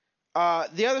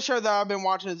the other show that I've been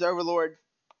watching is Overlord.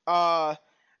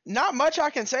 Not much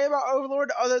I can say about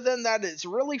Overlord other than that it's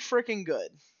really freaking good.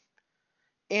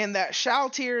 And that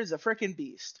Shaltir is a freaking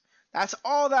beast. That's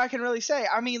all that I can really say.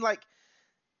 I mean, like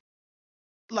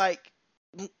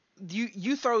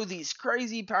you throw these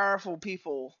crazy powerful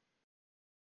people,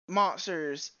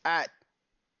 monsters at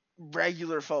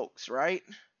regular folks, right?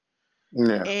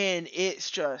 Yeah. And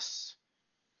it's just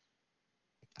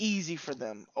easy for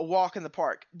them. A walk in the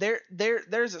park.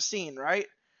 There's a scene, right?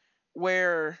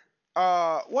 Where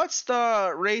what's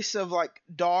the race of like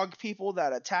dog people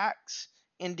that attacks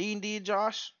in D&D,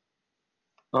 Josh?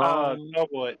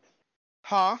 Kobolds.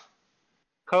 Huh?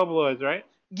 Kobolds, right?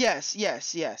 Yes.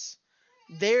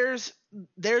 There's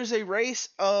there's a race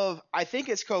of, I think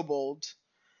it's kobolds,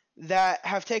 that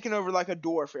have taken over like a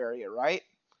dwarf area, right?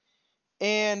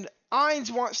 And Ainz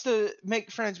wants to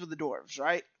make friends with the dwarves,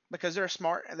 right? Because they're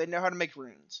smart and they know how to make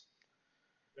runes.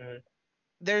 Mm-hmm.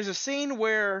 There's a scene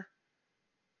where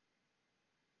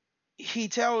he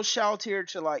tells Shaltir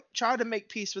to like try to make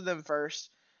peace with them first,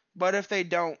 but if they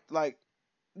don't, like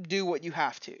do what you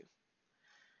have to.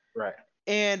 Right.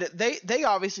 And they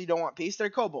obviously don't want peace. They're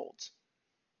kobolds.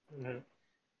 Mm-hmm.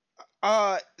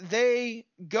 They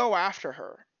go after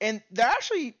her, and they're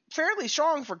actually fairly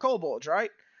strong for kobolds, right?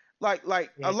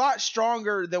 Like a lot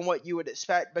stronger than what you would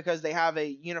expect because they have a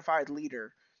unified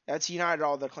leader that's united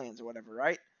all their clans or whatever,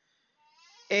 right?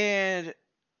 And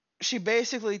she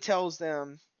basically tells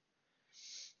them,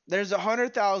 "There's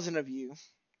 100,000 of you,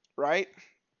 right?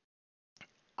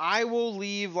 I will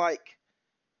leave like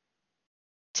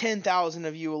 10,000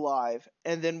 of you alive,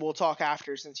 and then we'll talk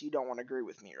after since you don't want to agree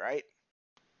with me, right?"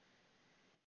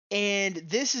 And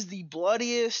this is the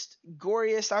bloodiest,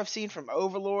 goriest I've seen from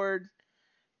Overlord.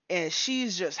 And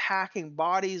she's just hacking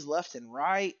bodies left and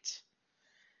right.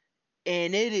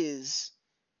 And it is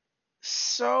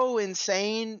so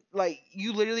insane. Like,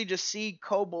 you literally just see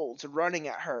kobolds running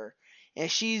at her.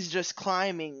 And she's just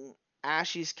climbing as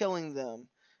she's killing them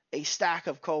a stack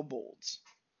of kobolds.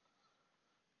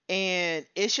 And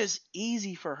it's just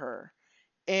easy for her.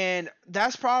 And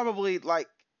that's probably like,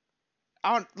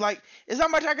 I don't like. There's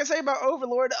not much I can say about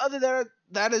Overlord other than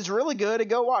that is really good and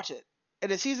go watch it.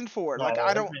 And it's season 4. No, Like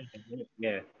I don't,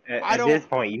 yeah. I At don't. this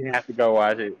point, you have to go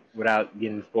watch it without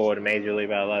getting spoiled majorly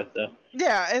about a lot of stuff.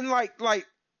 Yeah, and like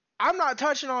I'm not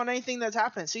touching on anything that's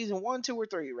happened in season 1, 2, or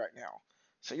 3 right now,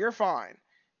 so you're fine.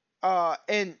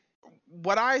 And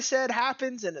what I said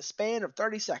happens in a span of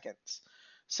 30 seconds,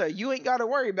 so you ain't got to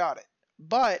worry about it.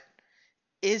 But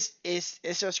it's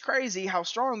just crazy how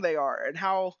strong they are and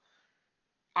how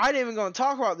I ain't even going to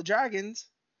talk about the dragons.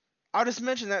 I'll just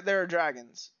mention that there are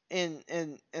dragons in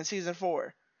season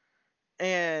 4,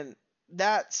 and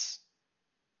that's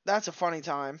a funny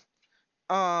time.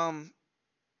 Um,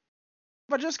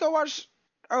 but just go watch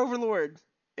Overlord.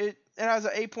 It has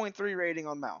an 8.3 rating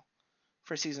on Mal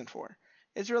for season 4.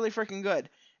 It's really freaking good,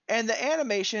 and the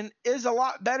animation is a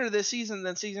lot better this season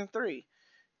than season 3.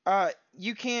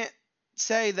 You can't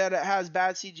say that it has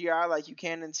bad CGI like you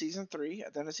can in season 3.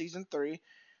 At the end of season 3,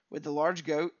 with the large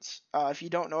goats. If you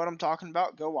don't know what I'm talking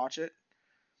about, go watch it.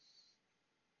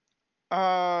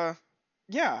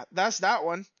 Yeah, that's that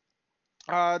one.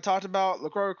 Talked about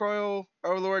LaCroix Coil,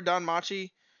 Overlord, Don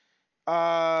Machi.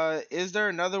 Is there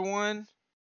another one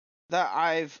that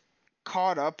I've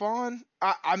caught up on?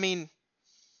 I mean,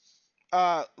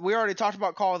 we already talked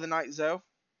about Call of the Night, Zoe.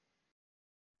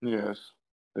 Yes,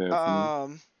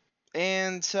 definitely.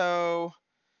 And so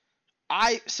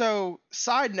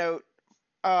side note,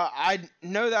 I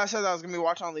know that I said that I was gonna be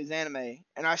watching all these anime,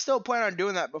 and I still plan on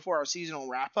doing that before our seasonal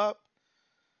wrap up.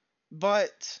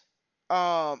 But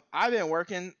I've been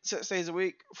working 6 days a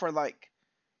week for like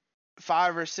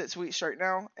 5 or 6 weeks straight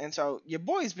now, and so your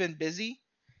boy's been busy,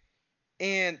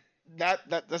 and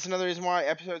that's another reason why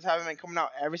episodes haven't been coming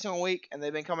out every single week, and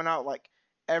they've been coming out like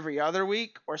every other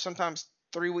week or sometimes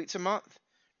 3 weeks a month,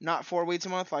 not 4 weeks a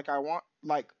month like I want,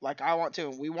 like I want to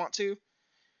and we want to.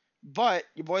 But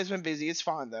your boy's been busy. It's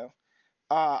fine though.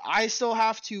 I still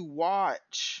have to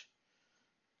watch.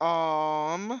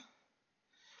 By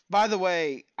the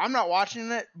way, I'm not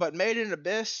watching it, but Made in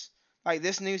Abyss, like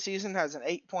this new season has an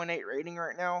 8.8 rating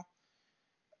right now.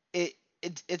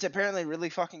 It's apparently really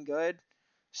fucking good.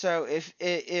 So if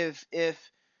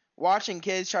watching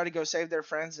kids try to go save their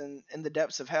friends in the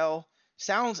depths of hell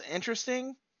sounds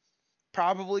interesting,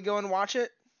 probably go and watch it.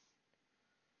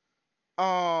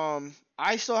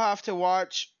 I still have to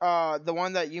watch the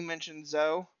one that you mentioned,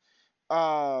 Zoe.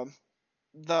 The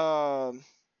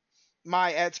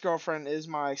My ex girlfriend is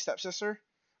my stepsister,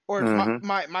 Or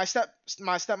my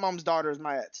stepmom's daughter is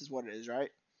my ex, is what it is, right?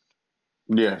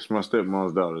 Yes, my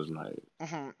stepmom's daughter's night.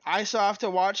 I still have to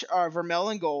watch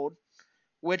Vermel and Gold,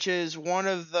 which is one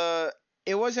of the.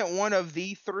 It wasn't one of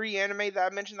the 3 anime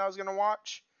that I mentioned that I was gonna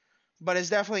watch, but it's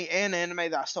definitely an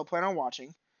anime that I still plan on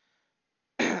watching.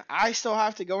 I still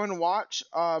have to go and watch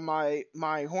my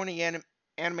horny anime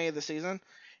of the season,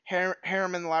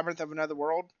 Harem in the Labyrinth of Another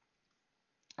World,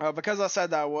 because I said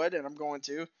that I would, and I'm going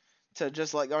to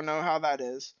just let y'all know how that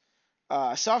is.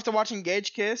 I still have to watch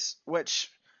Engage Kiss, which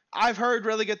I've heard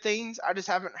really good things. I just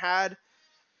haven't had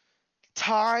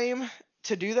time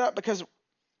to do that because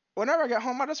whenever I get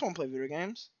home, I just want to play video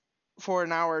games for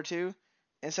an hour or two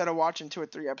instead of watching 2 or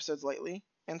 3 episodes lately.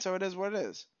 And so it is what it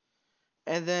is.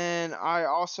 And then I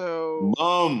also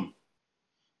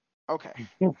okay.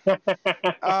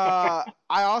 I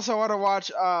also want to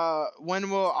watch when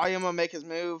will Ayuma make his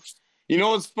move? You know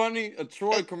what's funny? A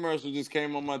Troy commercial just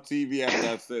came on my TV after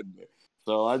I said that.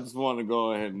 So I just want to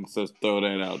go ahead and just throw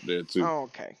that out there too.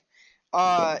 Okay.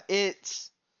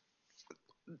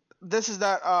 This is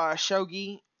that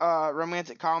shogi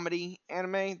romantic comedy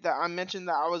anime that I mentioned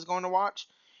that I was going to watch.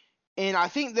 And I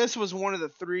think this was one of the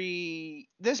 3.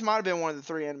 This might have been one of the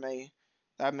 3 anime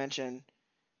that I mentioned.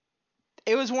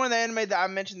 It was one of the anime that I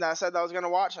mentioned that I said that I was going to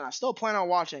watch, and I still plan on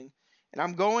watching. And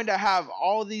I'm going to have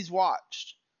all these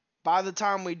watched by the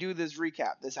time we do this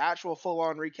recap, this actual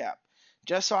full-on recap,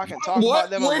 just so I can talk about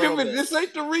them a little bit. Wait a minute, this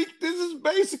ain't the this is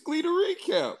basically the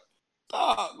recap.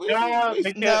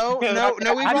 No,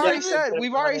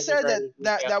 we've already said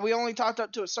that we only talked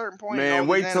up to a certain point. Man,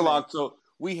 wait till October.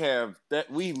 We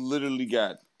literally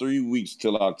got 3 weeks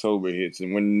till October hits,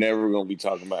 and we're never gonna be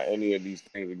talking about any of these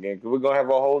things again because we're gonna have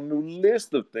a whole new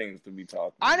list of things to be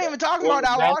talking about. I didn't even talk about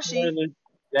Awashi.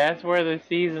 That's where the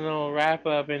seasonal wrap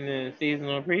up and the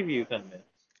seasonal preview come in.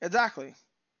 Exactly.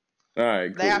 All right,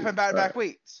 cool. They happen back-to-back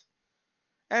weeks.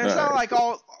 And it's not like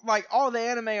all the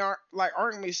anime aren't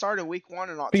gonna be started week 1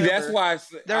 in October. See, that's why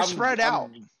they're spread out.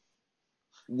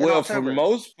 Well, for the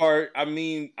most part, I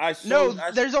mean,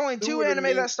 there's only 2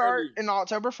 anime that start in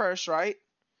October 1st, right?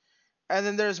 And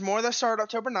then there's more that start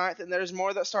October 9th, and there's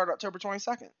more that start October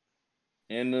 22nd.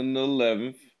 And then the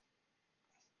 11th.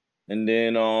 And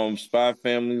then Spy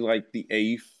Family like the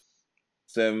 8th,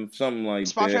 7th, something like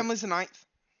Spy that. Spy Family's the 9th.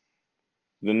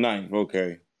 The 9th,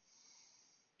 okay.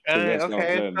 Okay,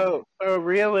 so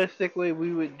realistically,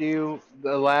 we would do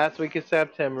the last week of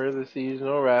September, the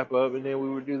seasonal wrap up, and then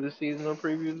we would do the seasonal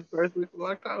preview the first week of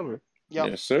October. Yep.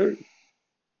 Yes, sir.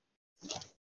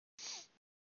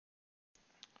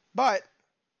 But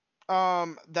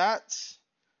that's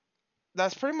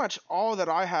pretty much all that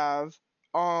I have.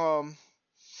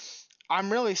 I'm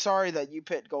really sorry that you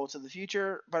picked Goal to the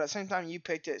Future, but at the same time you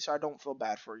picked it, so I don't feel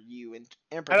bad for you in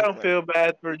particular. I don't feel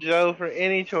bad for Joe for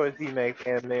any choice he makes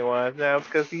anime-wise now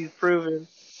because he's proven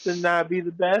to not be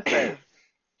the best at it.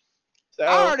 So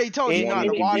I already told you not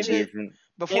to watch it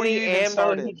before you even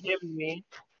started. He gives me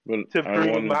to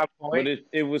prove my point. But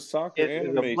it was soccer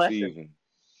anime season.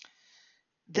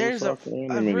 There's a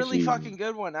really fucking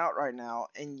good one out right now,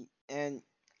 and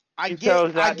I get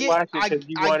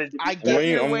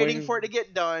you're waiting for it to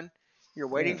get done. You're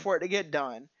waiting for it to get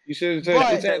done. You should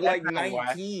have it's at like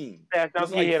 19. It's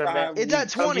at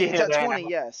 20. It's at 20,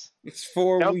 yes. It's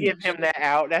 4 weeks. Don't give him that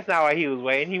out. That's not why he was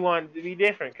waiting. He wanted to be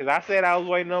different. Because I said I was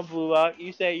waiting on Blue Lock.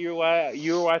 You said you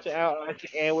were watching out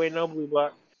and waiting on Blue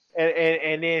Lock.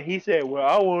 And then he said, well,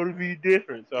 I want to be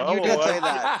different. So you did say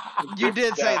that. You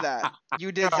did say that.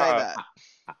 You did say that.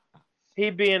 He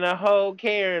being a whole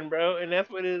Karen, bro, and that's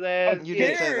what his ass. You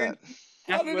did say that.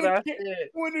 That's what I said.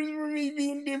 What is me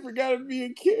being different? Gotta be a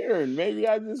Karen. Maybe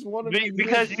I just want to be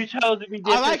because you chose to be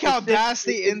different. I like how that's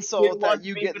the insult that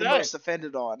you get the most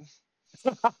offended on.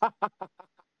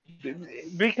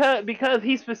 because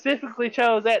he specifically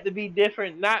chose that to be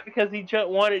different, not because he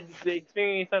wanted to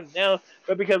experience something else,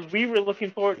 but because we were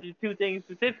looking forward to 2 things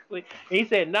specifically. And he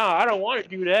said, "No, I don't want to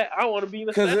do that. I want to be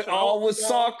the." Because it all was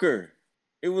soccer.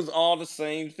 It was all the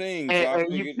same thing.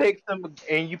 And you picked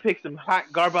some hot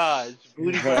garbage.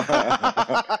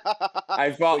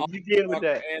 I thought you deal with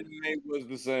that. Anime was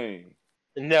the same.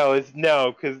 No,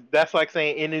 because that's like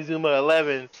saying Inazuma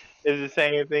 11 is the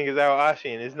same thing as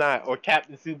Aoshi, and it's not. Or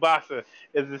Captain Tsubasa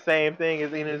is the same thing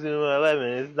as Inazuma 11.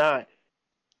 It's not.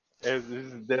 There's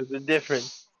a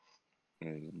difference.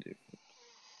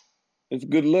 It's a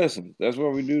good lesson. That's why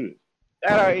we do this.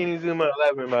 Shout out Inazuma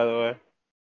 11, by the way.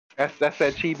 That's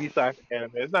that chibi soccer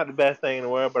anime. It's not the best thing in the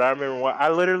world, but I remember I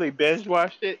literally binge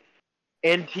watched it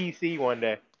in TC one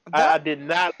day. I did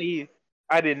not leave.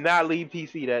 I did not leave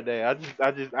TC that day. I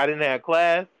didn't have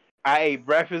class, I ate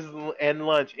breakfast and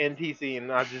lunch in TC,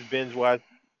 and I just binge watched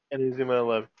Inazuma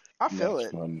 11. I feel That's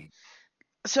it. funny.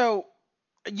 So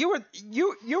you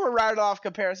were right off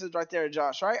comparisons right there,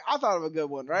 Josh. Right? I thought of a good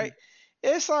one. Right?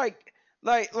 It's like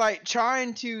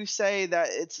trying to say that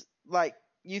it's like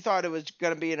you thought it was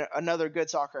gonna be another good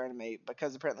soccer anime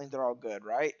because apparently they're all good.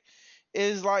 Right?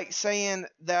 Is like saying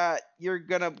that you're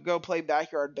gonna go play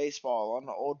backyard baseball on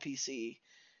the old PC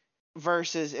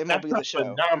versus That's MLB a The Show.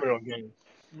 phenomenal game.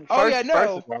 Oh yeah, First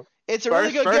of no, all, it's a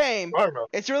really good game. foremost,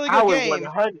 It's a really I good would game.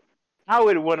 100. I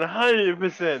would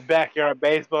 100% backyard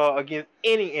baseball against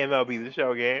any MLB The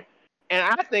Show game, and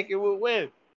I think it would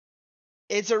win.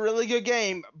 It's a really good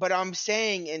game, but I'm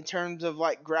saying in terms of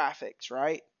like graphics,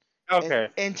 right? Okay.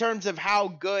 In terms of how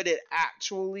good it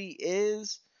actually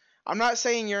is, I'm not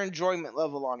saying your enjoyment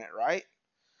level on it, right?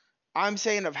 I'm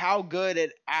saying of how good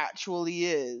it actually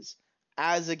is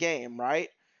as a game, right?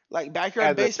 Like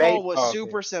backyard As a baseball was baseball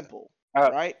super game. simple, Uh,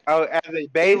 right? as a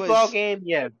baseball game,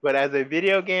 yes, but as a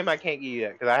video game, I can't give you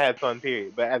that because I had fun.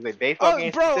 Period. But as a baseball Oh,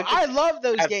 game bro, I specifically, love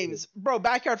those absolutely, games, bro.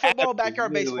 Backyard football,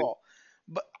 backyard absolutely baseball.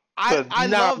 But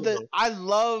I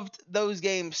loved those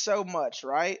games so much,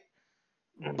 right?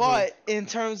 But in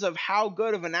terms of how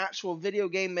good of an actual video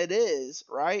game it is,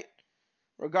 right?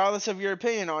 Regardless of your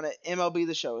opinion on it, MLB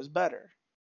The Show is better.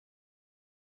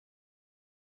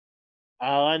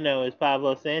 All I know is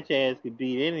Pablo Sanchez could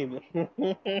beat anyone.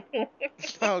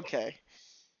 Okay.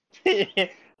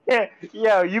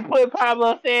 Yo, you put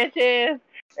Pablo Sanchez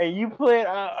and you put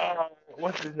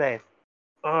what's his name?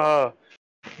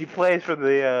 He plays for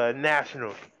the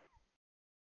Nationals.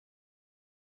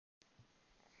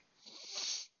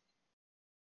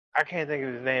 I can't think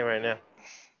of his name right now.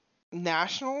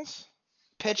 Nationals?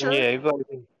 Pitcher? Yeah, he plays.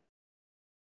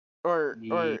 Or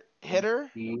hitter?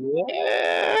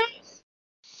 Yes.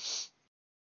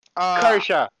 Uh,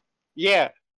 Kershaw. Yeah.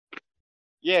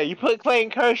 Yeah, you put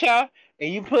Clayton Kershaw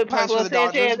and you put plays for Pablo the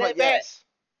Dodgers, Sanchez but at bat. yes.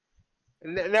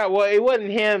 No, well, it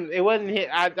wasn't him. It wasn't him.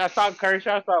 I thought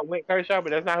Kershaw. I thought Went Kershaw, but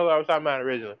that's not who I was talking about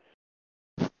originally.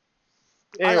 I got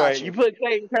Anyway, you. you put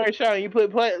Clayton Kershaw and you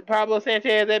put Pablo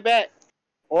Sanchez at bat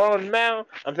or on the mound.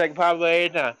 I'm taking Pablo every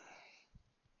time.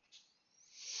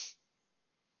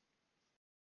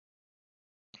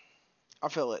 I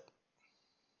feel it.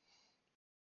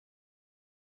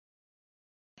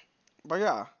 But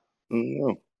yeah.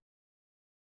 Mm-hmm.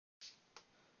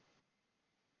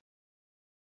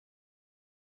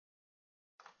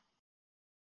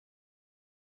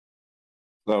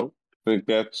 So I think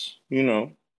that's,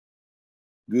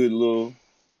 good little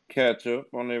catch up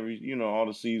on all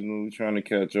the seasons we're trying to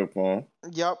catch up on.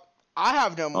 Yep. I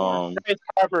have no more. Bryce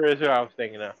Harper is who I was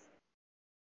thinking of.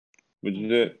 But you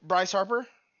did. Bryce Harper?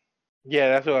 Yeah,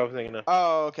 that's what I was thinking of.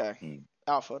 Oh, okay.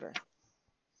 Outfielder.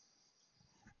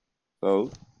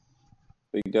 So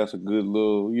I think that's a good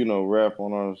little, wrap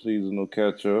on our seasonal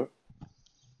catch up.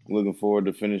 Looking forward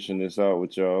to finishing this out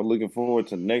with y'all. Looking forward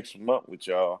to next month with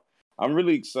y'all. I'm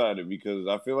really excited because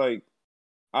I feel like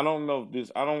I don't want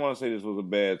to say this was a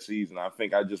bad season. I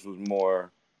think I just was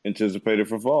more anticipated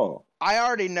for fall. I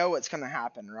already know what's going to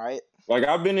happen, right? Like,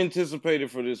 I've been anticipated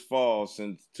for this fall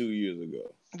since 2 years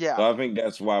ago. Yeah. So I think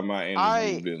that's why my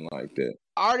energy's been like that.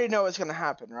 I already know what's going to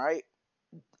happen, right?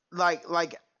 Like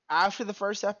after the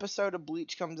first episode of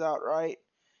Bleach comes out, right?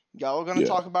 Y'all are going to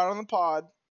talk about it on the pod,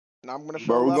 and I'm going to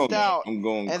feel left out. I'm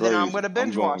going and crazy. then I'm going to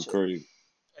binge watch crazy.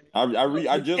 I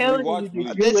just rewatched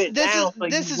Bleach.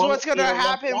 This is what's going to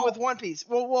happen with One Piece.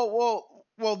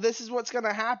 Well, this is what's going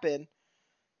to happen.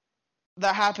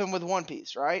 That happened with One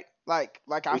Piece, right? Like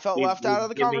I felt left out of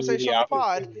the conversation on the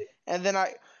pod, and then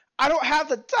I don't have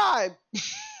the time.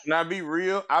 Now, be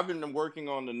real. I've been working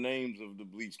on the names of the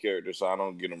Bleach characters so I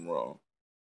don't get them wrong.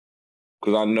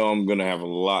 Because I know I'm gonna have a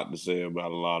lot to say about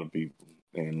a lot of people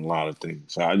and a lot of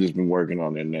things. So I just been working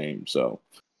on their names. So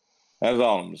that's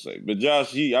all I'm gonna say. But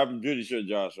Josh, I'm pretty sure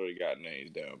Josh already got names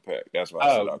down pat. That's why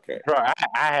I said okay. Bro,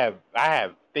 I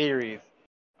have theories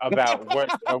about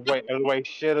the way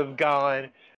should have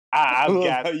gone. I've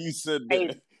got how you said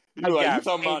that. You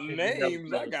talking about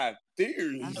names? I got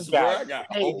theories, bro. I got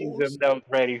pages of notes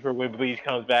ready for when Bleach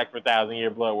comes back for 1,000-Year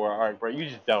Blood War arc, bro. You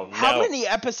just don't know. How many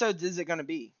episodes is it gonna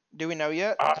be? Do we know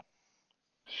yet?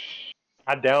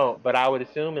 I don't, but I would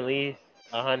assume at least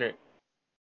 100.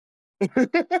 I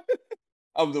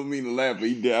don't mean to laugh, but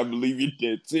he did. I believe you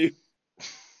did too.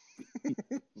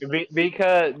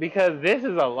 because this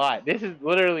is a lot. This is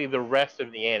literally the rest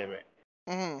of the anime.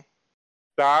 Mm-hmm.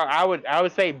 So I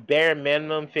would say bare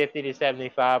minimum 50 to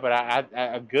 75, but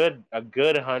a good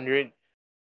 100.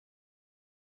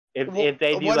 If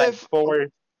they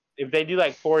do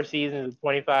like 4 seasons of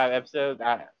 25 episodes,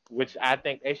 which I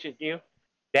think they should do,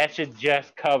 that should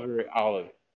just cover all of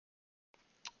it.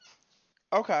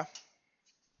 Okay.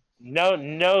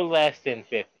 No less than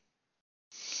 50.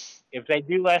 If they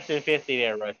do less than 50,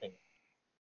 they're rushing.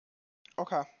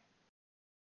 Okay.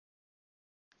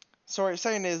 So what you're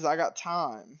saying is I got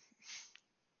time.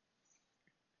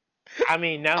 I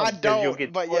mean, no, I because you'll don't,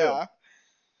 get but spoiled.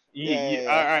 yeah.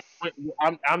 All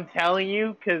right, I'm telling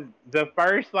you, because the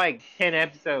first like 10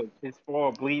 episodes is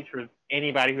for Bleach for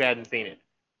anybody who hasn't seen it.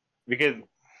 Because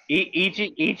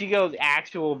Ichigo's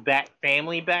actual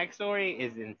family backstory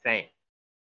is insane.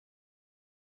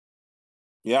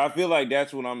 Yeah, I feel like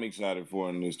that's what I'm excited for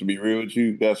in this. To be real with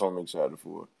you, that's what I'm excited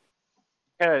for.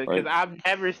 Because I've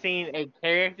never seen a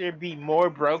character be more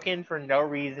broken for no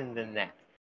reason than that.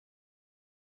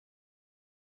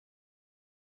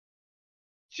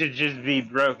 Should just be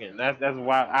broken. That's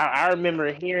why I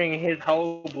remember hearing his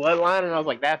whole bloodline, and I was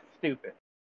like, that's stupid.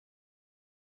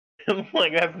 I'm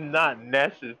like, that's not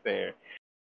necessary.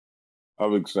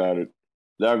 I'm excited.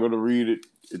 Not gonna read it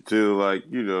until I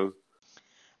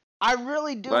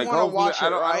really do like want to hopefully watch it,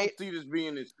 I right? don't see this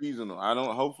being seasonal. I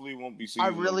don't. Hopefully it won't be I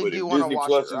seasonal. really But do if want to Disney watch it,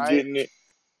 Plus is right? getting it,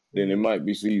 then it might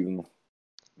be seasonal.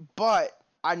 But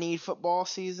I need football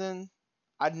season.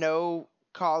 I know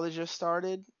college just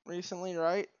started recently,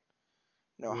 right?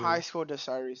 No, high school just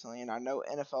started recently, and I know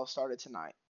NFL started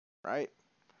tonight, right?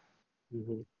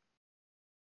 Mm-hmm.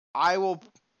 I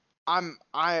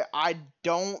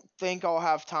don't think I'll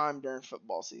have time during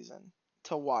football season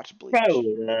to watch Bleach.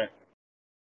 Probably not.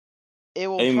 It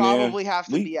will probably have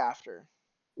to be after.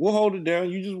 We'll hold it down.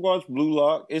 You just watch Blue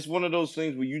Lock. It's one of those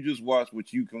things where you just watch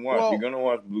what you can watch. Well, you're gonna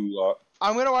watch Blue Lock.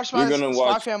 I'm gonna watch Spy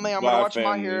Family. I'm gonna watch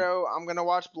My Hero. I'm gonna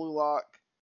watch Blue Lock.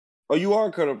 Oh, you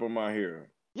are caught up on My Hero.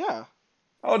 Yeah.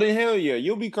 Oh, then hell yeah,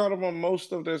 you'll be caught up on most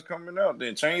stuff that's coming out.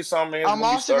 Then Chainsaw Man's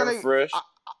gonna be starting fresh.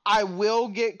 I will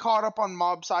get caught up on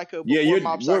Mob Psycho before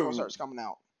Mob Psycho starts coming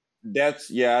out.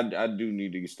 I do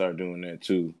need to start doing that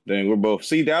too. Then we're both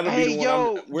that'll be the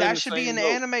one. That should be an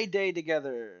anime day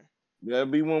together. That'll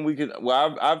be one we could.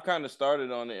 Well, I've kind of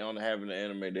started on having an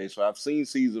anime day, so I've seen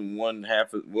season one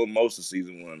most of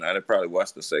season one. I'd probably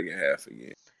watch the second half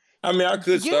again. I mean, I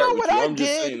could start with you. I'm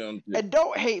just saying. And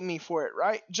don't hate me for it,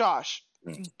 right, Josh?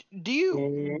 Do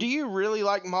you really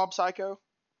like Mob Psycho?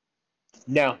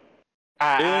 No,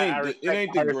 it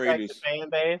ain't the greatest. The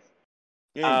fan base.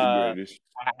 It ain't the greatest.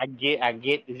 I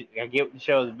get what the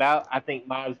show is about. I think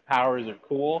Mob's powers are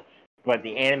cool, but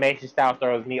the animation style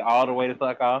throws me all the way the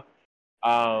fuck off.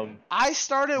 I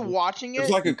started watching it.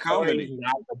 It's like a comedy.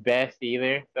 Not the best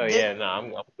either. So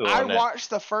I'm cool I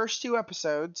watched the first 2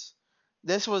 episodes.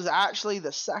 This was actually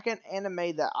the second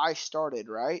anime that I started,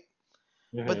 right?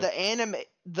 Mm-hmm. But the anime,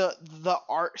 the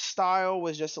art style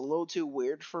was just a little too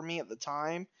weird for me at the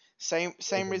time. Same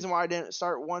reason why I didn't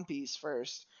start One Piece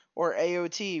first or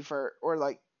AOT or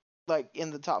like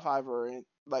in the top 5 or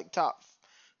like top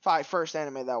 5 first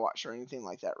anime that I watched or anything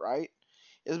like that, right?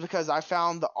 Is because I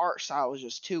found the art style was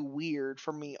just too weird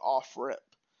for me off rip.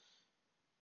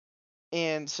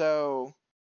 And so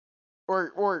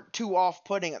or too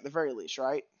off-putting at the very least,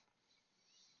 right?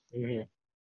 Mm-hmm.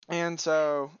 And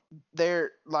so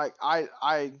they're like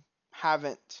I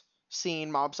haven't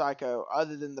seen Mob Psycho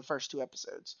other than the first 2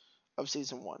 episodes of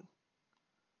season 1.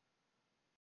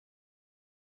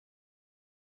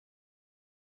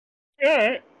 All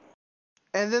right.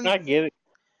 And then I get it.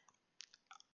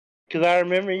 Because I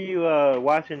remember you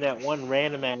watching that one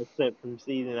random ass clip from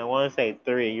season, I want to say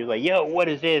 3. You were like, yo, what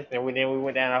is this? And then we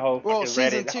went down a whole fucking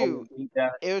season Reddit. 2.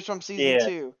 It was from season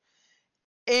 2.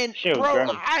 And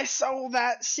bro, I saw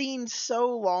that scene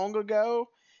so long ago,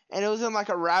 and it was in like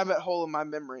a rabbit hole in my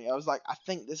memory. I was like, I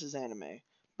think this is anime,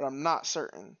 but I'm not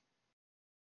certain.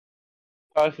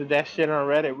 Posted that shit on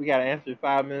Reddit. We got to answer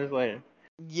 5 minutes later.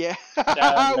 Yeah,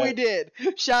 we did.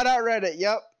 Shout out Reddit.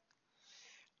 Yep.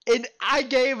 And I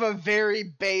gave a very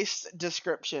base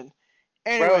description.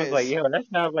 Anyways, bro was like, yo, that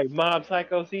sounds like Mob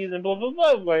Psycho season blah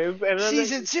blah blah.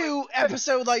 Season 2,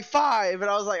 episode like 5, and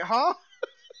I was like, huh?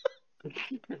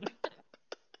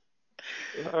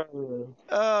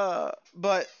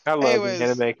 But I love the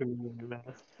anime community, man.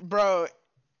 Bro,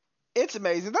 it's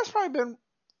amazing. That's probably been.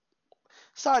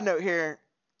 Side note here,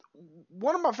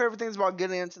 one of my favorite things about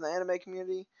getting into the anime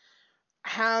community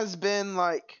has been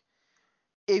like,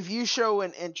 if you show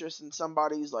an interest in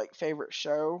somebody's like favorite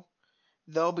show,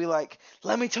 they'll be like,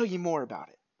 "Let me tell you more about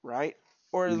it," right?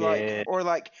 Or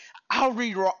like, I'll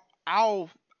rewatch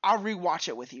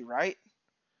it with you, right?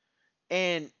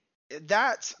 And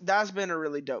that's been a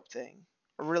really dope thing,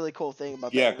 a really cool thing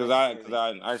about that. Yeah, because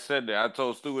I said that. I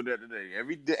told Stuart that today.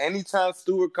 Anytime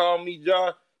Stuart called me,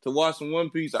 Josh, to watch some One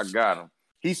Piece, I got him.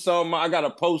 He saw I got a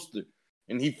poster,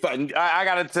 and I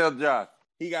gotta tell Josh.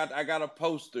 I got a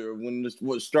poster when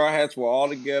Straw Hats were all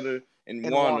together in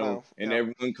Wano, and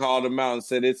everyone called him out and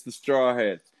said it's the Straw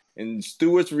Hats. And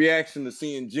Stewart's reaction to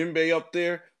seeing Jinbei up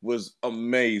there was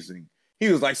amazing. He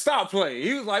was like, "Stop playing."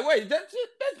 He was like, "Wait, that's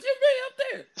Jinbei up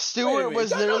there." Stewart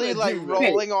was literally like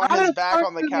rolling on his back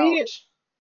on the couch.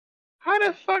 How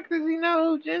the fuck does he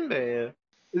know who Jinbei is?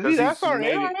 Is he that far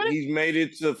in? He's made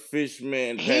it to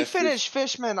Fishman. He finished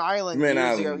Fishman Island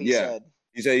years ago. He said.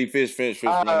 He said he finished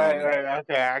Fishman Island. Right.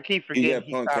 Okay, I keep forgetting. He's at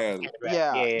Punk Hazard.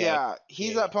 Yeah.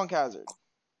 He's at Punk Hazard.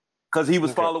 Because he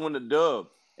was following the dub.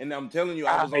 And I'm telling you,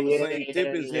 I was on the same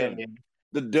tip as him. Yeah.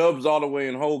 The dub's all the way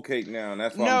in Whole Cake now, and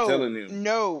that's why I'm telling him.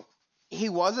 No, he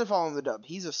wasn't following the dub.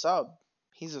 He's a sub.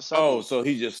 Oh, so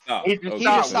he just stopped. He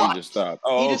just stopped.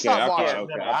 Oh, okay.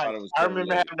 I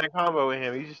remember having that combo with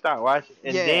him. He just stopped watching.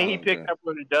 And then he picked up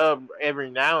with the dub every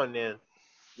now and then.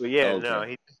 But no,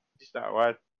 he just stopped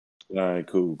watching. All right,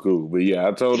 cool. But yeah,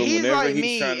 I told him he's whenever like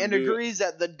me and agrees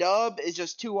that the dub is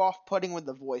just too off-putting with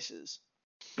the voices.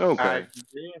 Okay.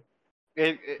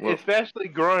 Especially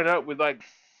growing up with like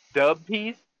dub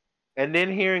piece, and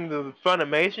then hearing the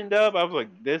Funimation dub, I was like,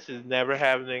 this is never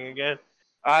happening again.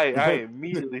 I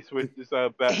immediately switched this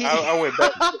up back. I went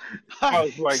back. I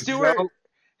was like,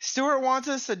 Stewart wants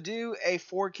us to do a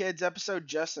 4Kids episode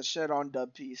just to shit on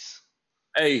dub piece.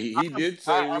 Hey, he did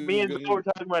say me and Stewart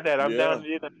talking about that. I'm down to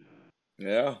do that.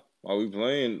 Yeah. While we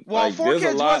playing, well,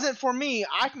 4Kids wasn't for me.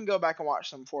 I can go back and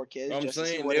watch some 4Kids. I'm just saying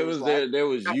to see what it was like. There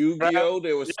was Yu-Gi-Oh,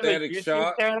 there was Static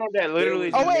Shock. That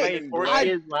literally.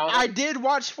 I did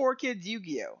watch 4Kids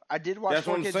Yu-Gi-Oh. I did watch. That's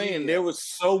 4 what I'm Kids saying. Yu-Gi-Oh. There was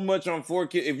so much on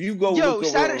 4Kids. If you go look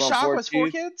Static Shock was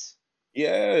 4Kids.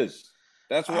 Yes,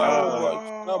 that's why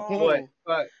I watched.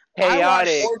 But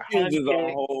Chaotic, 4Kids is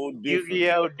a whole different.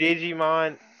 Yu-Gi-Oh,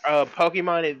 Digimon.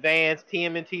 Pokemon Advance,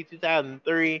 TMNT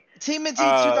 2003. TMNT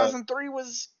 2003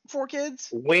 was 4Kids?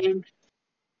 Wings.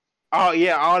 Oh,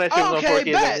 yeah, all that shit was on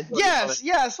 4Kids. Bet.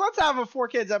 Yes, let's have a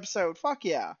 4Kids episode. Fuck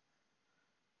yeah.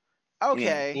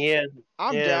 Okay. Yeah.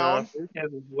 I'm down.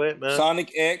 Lit, man.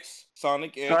 Sonic X. Bro,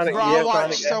 I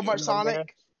watched so much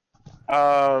Sonic.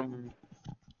 Kirby.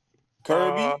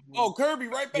 Kirby,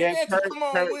 right back at you. Come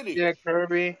on with it. Yeah,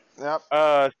 Kirby. Yep.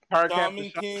 Shaman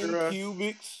King,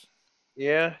 Cubics.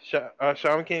 Yeah,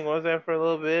 Shaman King was there for a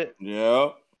little bit. Yeah.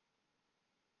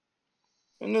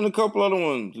 And then a couple other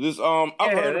ones.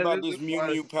 I've heard about this Mew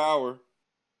Mew Power,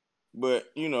 but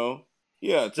the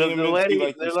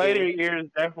later years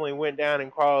definitely went down in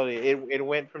quality. It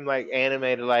went from like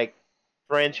anime to like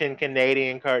French and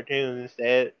Canadian cartoons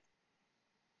instead.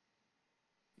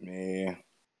 Man,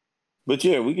 but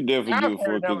yeah, we could definitely do it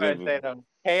for kids.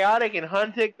 Chaotic and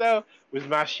Huntic though was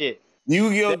my shit.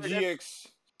 Yu-Gi-Oh GX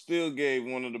still gave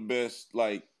one of the best,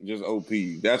 like, just OP.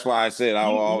 That's why I said I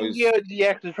will always. Yu-Gi-Oh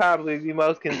GX is probably the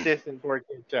most consistent for a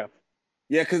kid show.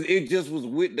 Yeah, because it just was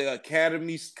with the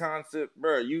Academy concept,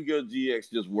 bro. Yu-Gi-Oh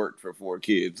GX just worked for 4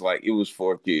 kids. Like, it was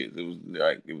 4 kids. It was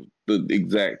the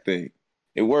exact thing.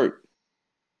 It worked.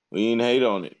 We didn't hate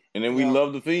on it. And then we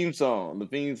loved the theme song. The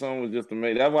theme song was just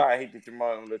amazing. That's why I hate that your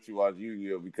mom don't let you watch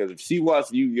Yu-Gi-Oh, because if she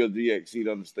watched Yu-Gi-Oh GX, she'd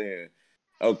understand.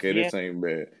 Okay, this ain't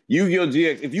bad. Yu-Gi-Oh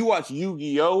GX. If you watch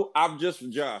Yu-Gi-Oh, I'm just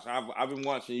Josh. I've been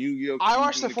watching Yu-Gi-Oh. I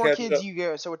watched the 4 Kids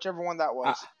Yu-Gi-Oh, so whichever one that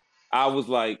was. I was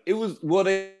like, it was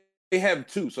they have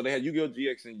 2. So they had Yu-Gi-Oh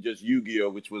GX and just Yu-Gi-Oh,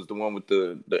 which was the one with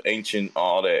the ancient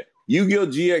all that. Yu-Gi-Oh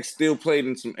GX still played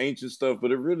in some ancient stuff,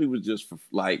 but it really was just for,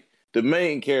 like, the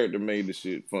main character made the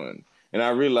shit fun. And I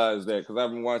realized that because I've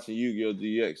been watching Yu-Gi-Oh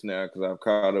GX now because I've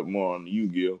caught up more on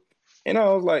Yu-Gi-Oh. And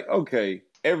I was like, okay.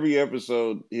 Every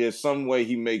episode, there's some way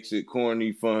he makes it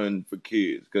corny, fun for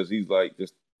kids because he's like,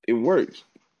 it works.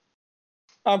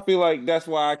 I feel like that's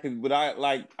why but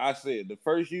like I said, the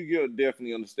first Yu-Gi-Oh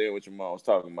definitely understand what your mom was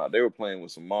talking about. They were playing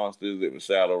with some monsters. It was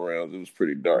shadow realms. It was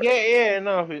pretty dark.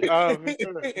 No. Me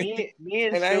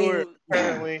and Stuart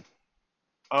currently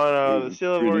on the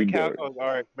Silver Calcos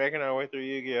arc, making our way through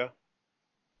Yu-Gi-Oh.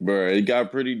 Bro, it got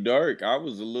pretty dark. I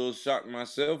was a little shocked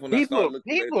myself when I started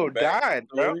looking at the died,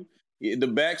 bro. Yeah, the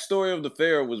backstory of the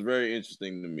Pharaoh was very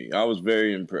interesting to me. I was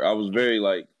very impressed. I was very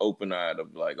like open-eyed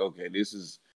of like, okay,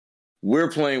 we're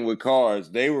playing with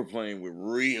cards. They were playing with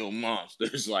real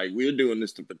monsters. Like, we're doing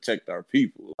this to protect our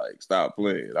people. Like, stop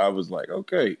playing. I was like,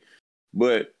 okay.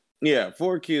 But yeah,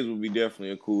 4 Kids would be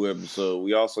definitely a cool episode.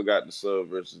 We also got the sub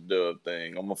versus dub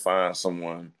thing. I'm gonna find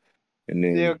someone, and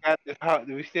then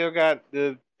we still got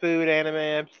the food anime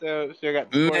episode. Still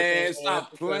got the man.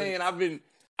 Stop playing. I'm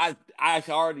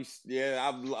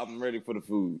ready for the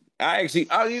food. I actually,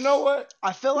 you know what?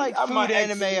 I feel like food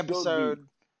anime episode.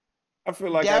 I feel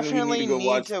like definitely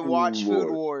need to watch Food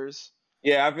Wars.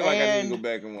 Yeah, I feel like I need to go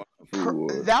back and watch Food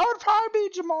Wars. That would probably be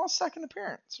Jamal's second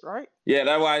appearance, right? Yeah,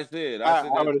 that's why I said. I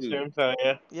said that would too. assume so.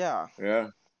 Yeah. Yeah. Yeah.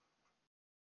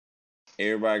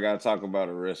 Everybody got to talk about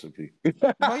a recipe.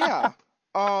 Well, yeah.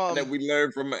 That we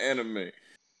learned from an anime.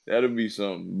 That'll be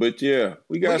something. But yeah,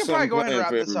 we got something planned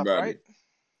for everybody. Up, right?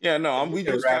 Yeah, no, we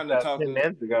just kind of talking 10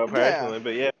 minutes ago, personally,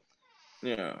 but yeah.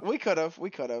 Yeah. We could have.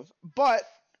 But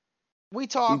we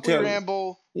talk, we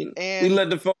ramble, and we let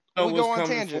the folks know we what's go on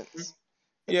coming tangents.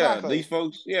 Yeah, these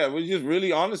folks, we just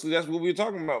really, honestly, that's what we were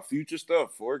talking about. Future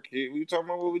stuff for kids. We were talking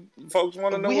about what folks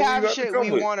want to know. We have shit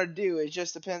we want to do. It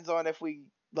just depends on if we,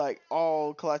 like,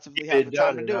 all collectively have the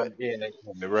time to do it. Yeah,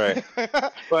 right.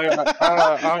 But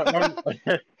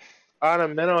on a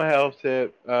mental health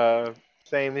tip,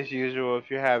 same as usual, if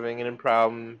you're having any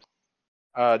problems,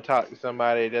 talk to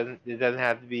somebody. It doesn't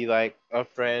have to be like a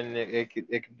friend. It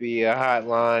could be a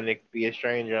hotline. It could be a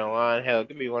stranger online. Hell, it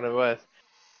could be one of us.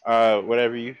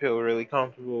 Whatever you feel really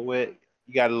comfortable with.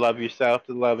 You gotta love yourself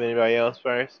to love anybody else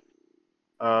first.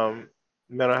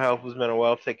 Mental health is mental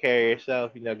wealth. Take care of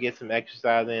yourself. Get some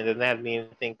exercise in. It doesn't have to be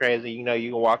anything crazy. You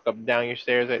can walk up and down your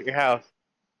stairs at your house.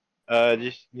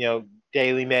 Just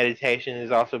daily meditation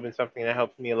has also been something that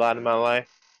helps me a lot in my life.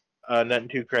 Nothing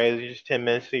too crazy. Just 10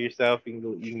 minutes to yourself. You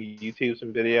can YouTube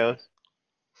some videos.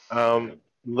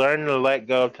 Learn to let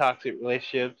go of toxic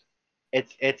relationships.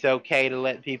 It's okay to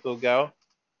let people go.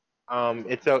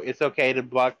 It's okay to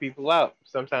block people out.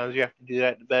 Sometimes you have to do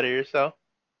that to better yourself.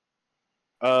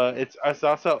 It's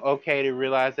also okay to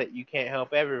realize that you can't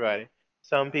help everybody.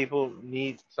 Some people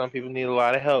need a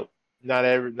lot of help. Not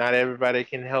everybody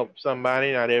can help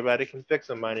somebody. Not everybody can fix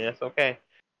somebody. That's okay.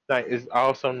 It's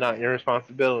also not your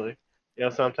responsibility.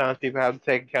 Sometimes people have to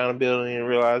take accountability and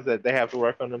realize that they have to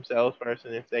work on themselves first,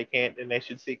 and if they can't, then they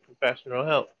should seek professional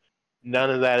help. None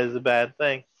of that is a bad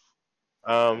thing.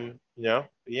 Yeah.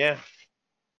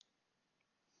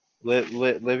 Live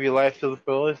your life to the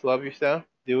fullest. Love yourself.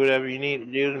 Do whatever you need to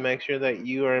do to make sure that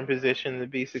you are in position to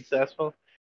be successful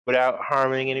without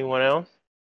harming anyone else.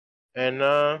 And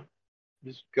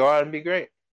just go out and be great.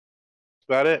 That's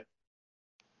about it.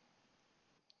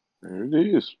 There it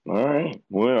is. All right.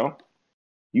 Well,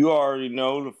 you already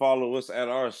know to follow us at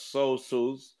our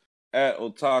socials at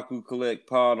Otaku Collect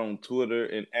Pod on Twitter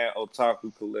and at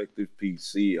Otaku Collective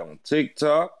PC on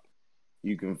TikTok.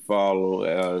 You can follow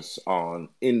us on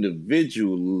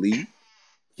individually.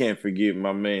 Can't forget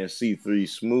my man C3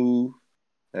 Smooth.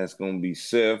 That's going to be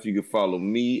Seth. You can follow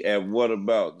me at What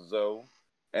About Zoe,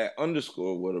 at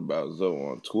 _ What About Zoe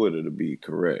on Twitter to be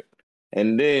correct.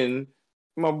 And then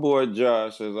my boy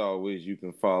Josh, as always, you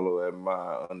can follow at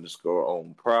my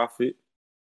 _own profit,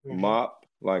 MOP,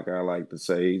 like I like to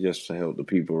say, just to help the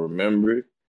people remember it.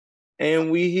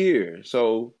 And we here.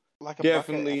 So like a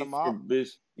definitely for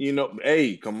this,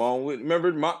 hey, come on with.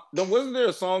 Remember, wasn't there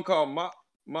a song called Mop?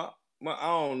 I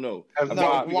don't know.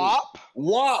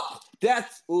 WAP.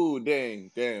 That's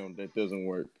dang, that doesn't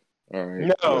work. All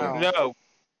right.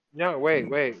 No.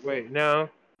 Wait. No.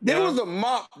 There was a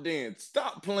mop dance.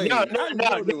 Stop playing. No.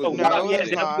 Yeah,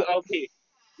 WOP.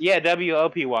 Yeah,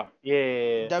 WOP WAP.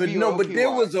 Yeah. But there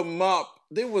was a mop.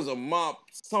 There was a mop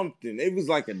something. It was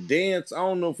like a dance. I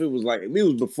don't know if it was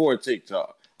before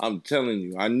TikTok. I'm telling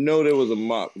you. I know there was a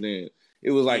mop then.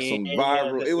 It was like some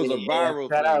viral. It was a viral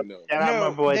thing though. Shout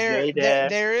out my boy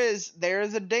J-Dad. There is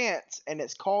a dance and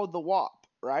it's called the WAP,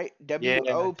 right?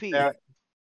 WOP.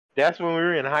 That's when we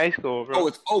were in high school, bro. Oh,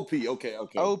 it's OP. Okay.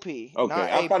 OP. Okay.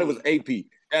 I thought it was AP.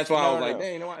 That's why I was like,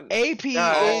 dang, AP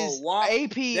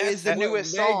is the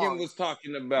newest song. Megan was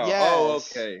talking about. Yes. Oh,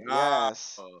 okay.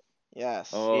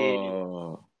 Yes.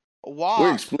 WAP.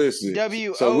 We're explicit.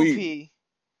 WOP.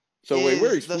 So wait,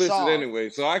 we're explicit anyway,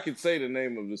 so I could say the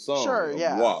name of the song. Sure,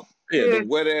 yeah. WAP. Yeah, the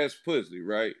wet ass pussy,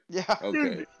 right? Yeah.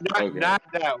 Okay. Not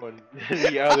that one.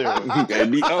 The other one. Okay,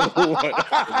 the other one.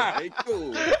 Hey,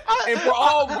 cool. And for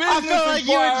all business I feel like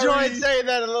you enjoyed saying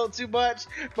that a little too much,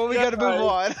 but we gotta move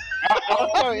on.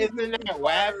 Also, isn't that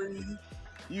WAP?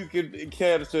 You can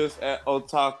catch us at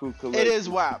Otaku Collective. It is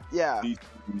WAP, yeah.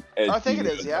 I think it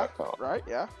is, yeah. Right,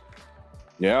 yeah.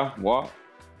 Yeah, WAP.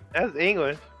 That's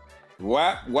English.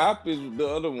 WAP is the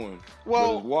other one.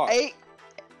 Well,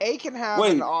 A can have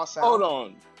an awesome. Hold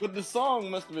on. But the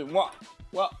song must have been WAP.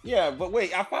 Well, yeah, but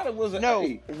wait, I thought it was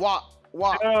WAP.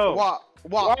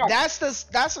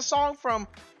 That's a song from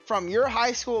your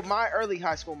high school, my early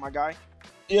high school, my guy.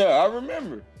 Yeah, I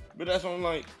remember. But that's what I'm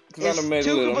like. It's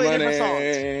two completely different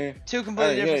songs. Two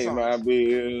completely different songs. My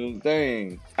bill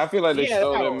thing. I feel like they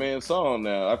stole that man's song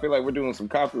now. I feel like we're doing some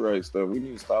copyright stuff. We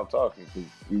need to stop talking because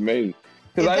we made it.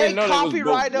 If they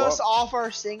copyright us off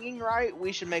our singing right,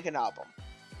 we should make an album.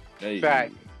 Hey.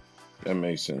 Fact. That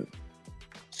makes sense.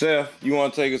 Seth, you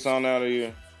want to take us on out of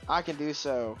here? I can do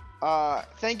so.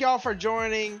 Thank y'all for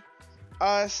joining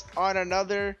us on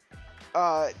another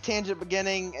Tangent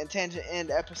Beginning and Tangent End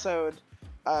episode.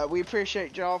 We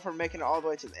appreciate y'all for making it all the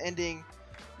way to the ending.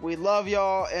 We love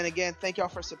y'all, and again, thank y'all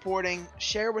for supporting.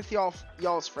 Share with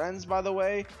y'all's friends, by the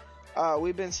way.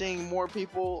 We've been seeing more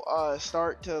people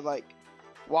start to like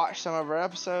watch some of our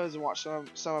episodes and watch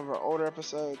some of our older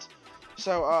episodes.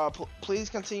 So please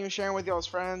continue sharing with y'all's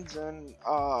friends and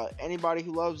anybody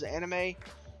who loves anime.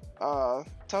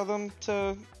 Tell them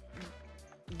to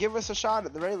give us a shot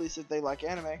at the very least if they like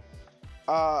anime.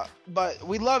 But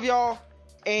we love y'all,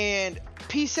 and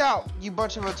peace out, you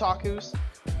bunch of otakus.